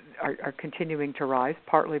costs are continuing to rise,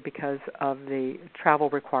 partly because of the travel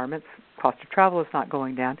requirements. Cost of travel is not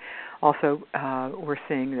going down. Also, we're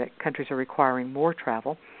seeing that countries are requiring more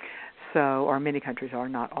travel, or many countries are,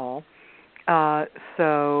 not all.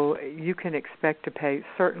 So you can expect to pay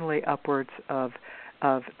certainly upwards of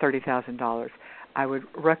 $30,000. I would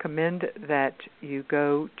recommend that you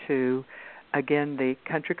go to, again, the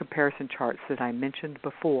country comparison charts that I mentioned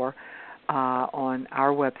before on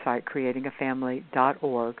our website,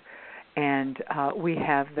 creatingafamily.org, and we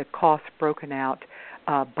have the costs broken out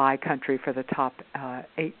by country for the top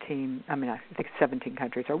 17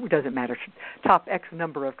 countries, or it doesn't matter, top X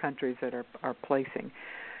number of countries that are placing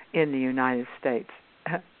in the United States.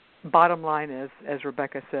 Bottom line is, as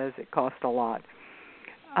Rebecca says, it costs a lot.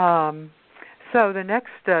 So the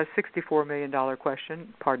next $64 million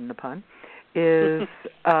question, pardon the pun, is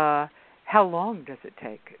how long does it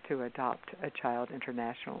take to adopt a child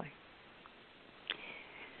internationally?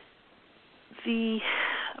 The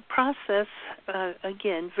process,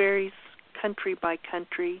 again, varies country by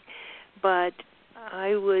country, but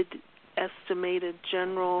I would estimate a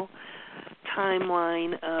general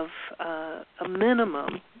timeline of a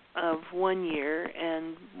minimum of 1 year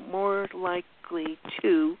and more likely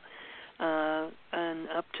 2 and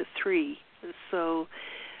up to 3. So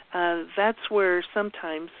that's where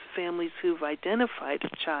sometimes families who've identified a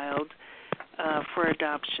child for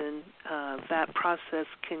adoption, that process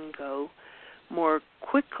can go more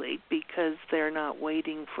quickly because they're not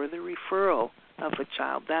waiting for the referral of a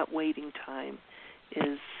child. That waiting time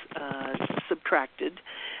is subtracted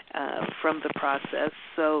from the process.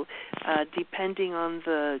 So depending on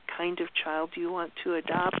the kind of child you want to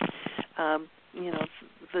adopt,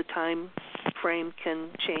 the time frame can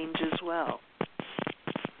change as well.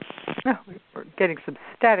 Oh, we're getting some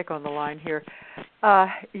static on the line here.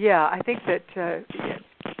 I think that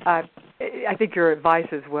I think your advice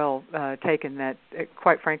is well taken. That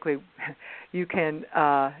quite frankly, you can.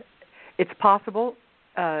 It's possible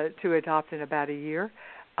to adopt in about a year,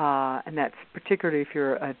 and that's particularly if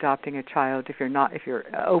you're adopting a child. If you're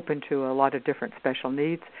open to a lot of different special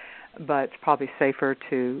needs, but it's probably safer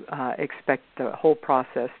to expect the whole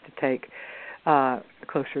process to take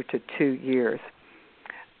closer to 2 years.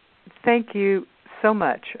 Thank you so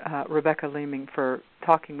much, Rebecca Leeming, for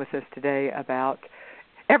talking with us today about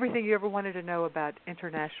everything you ever wanted to know about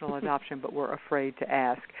international adoption but were afraid to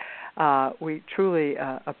ask. We truly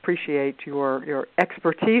appreciate your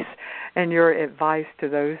expertise and your advice to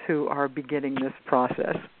those who are beginning this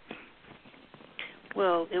process.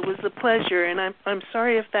 Well, it was a pleasure, and I'm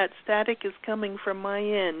sorry if that static is coming from my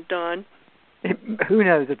end, Dawn. Who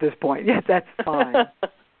knows at this point? Yeah, that's fine.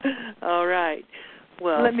 All right.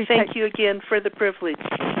 Well, thank you again for the privilege.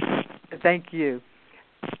 Thank you.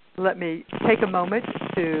 Let me take a moment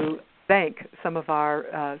to thank some of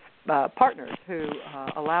our partners who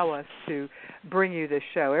allow us to bring you this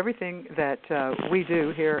show. Everything that we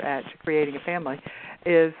do here at Creating a Family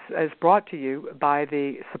is brought to you by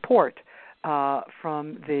the support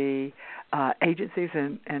from the agencies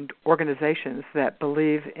and organizations that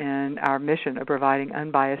believe in our mission of providing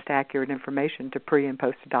unbiased, accurate information to pre- and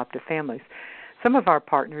post-adoptive families. Some of our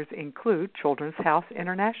partners include Children's House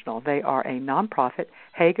International. They are a nonprofit,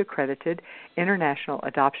 Hague-accredited international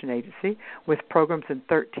adoption agency with programs in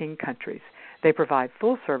 13 countries. They provide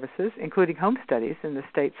full services, including home studies in the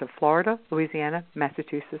states of Florida, Louisiana,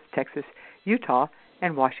 Massachusetts, Texas, Utah,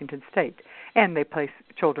 and Washington State. And they place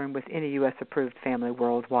children with any U.S.-approved family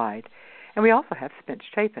worldwide. And we also have Spence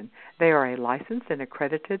Chapin. They are a licensed and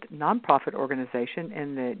accredited nonprofit organization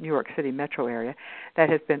in the New York City metro area that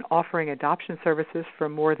has been offering adoption services for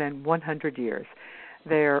more than 100 years.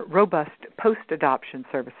 Their robust post-adoption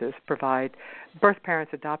services provide birth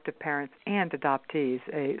parents, adoptive parents, and adoptees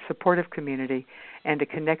a supportive community and a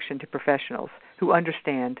connection to professionals who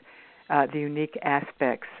understand the unique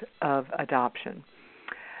aspects of adoption.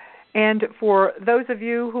 And for those of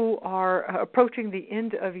you who are approaching the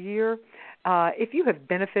end of year, if you have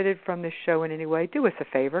benefited from this show in any way, do us a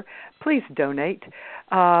favor. Please donate.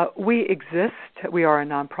 We exist. We are a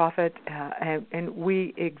nonprofit, and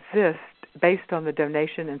we exist based on the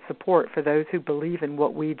donation and support for those who believe in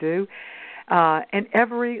what we do. And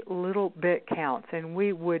every little bit counts, and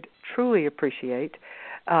we would truly appreciate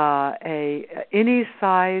any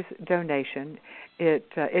size donation.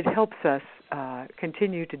 It helps us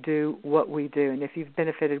continue to do what we do. And if you've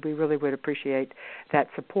benefited, we really would appreciate that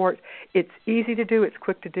support. It's easy to do. It's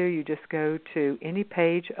quick to do. You just go to any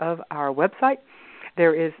page of our website.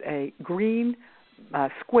 There is a green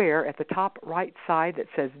square at the top right side that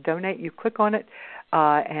says donate. You click on it,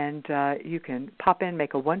 and you can pop in,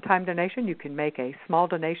 make a one-time donation. You can make a small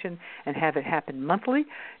donation and have it happen monthly.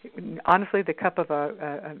 Honestly, the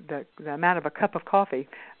amount of a cup of coffee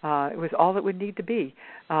it was all it would need to be.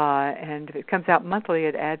 And if it comes out monthly,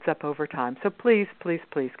 it adds up over time. So please, please,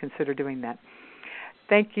 please consider doing that.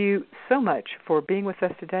 Thank you so much for being with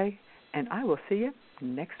us today, and I will see you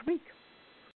next week.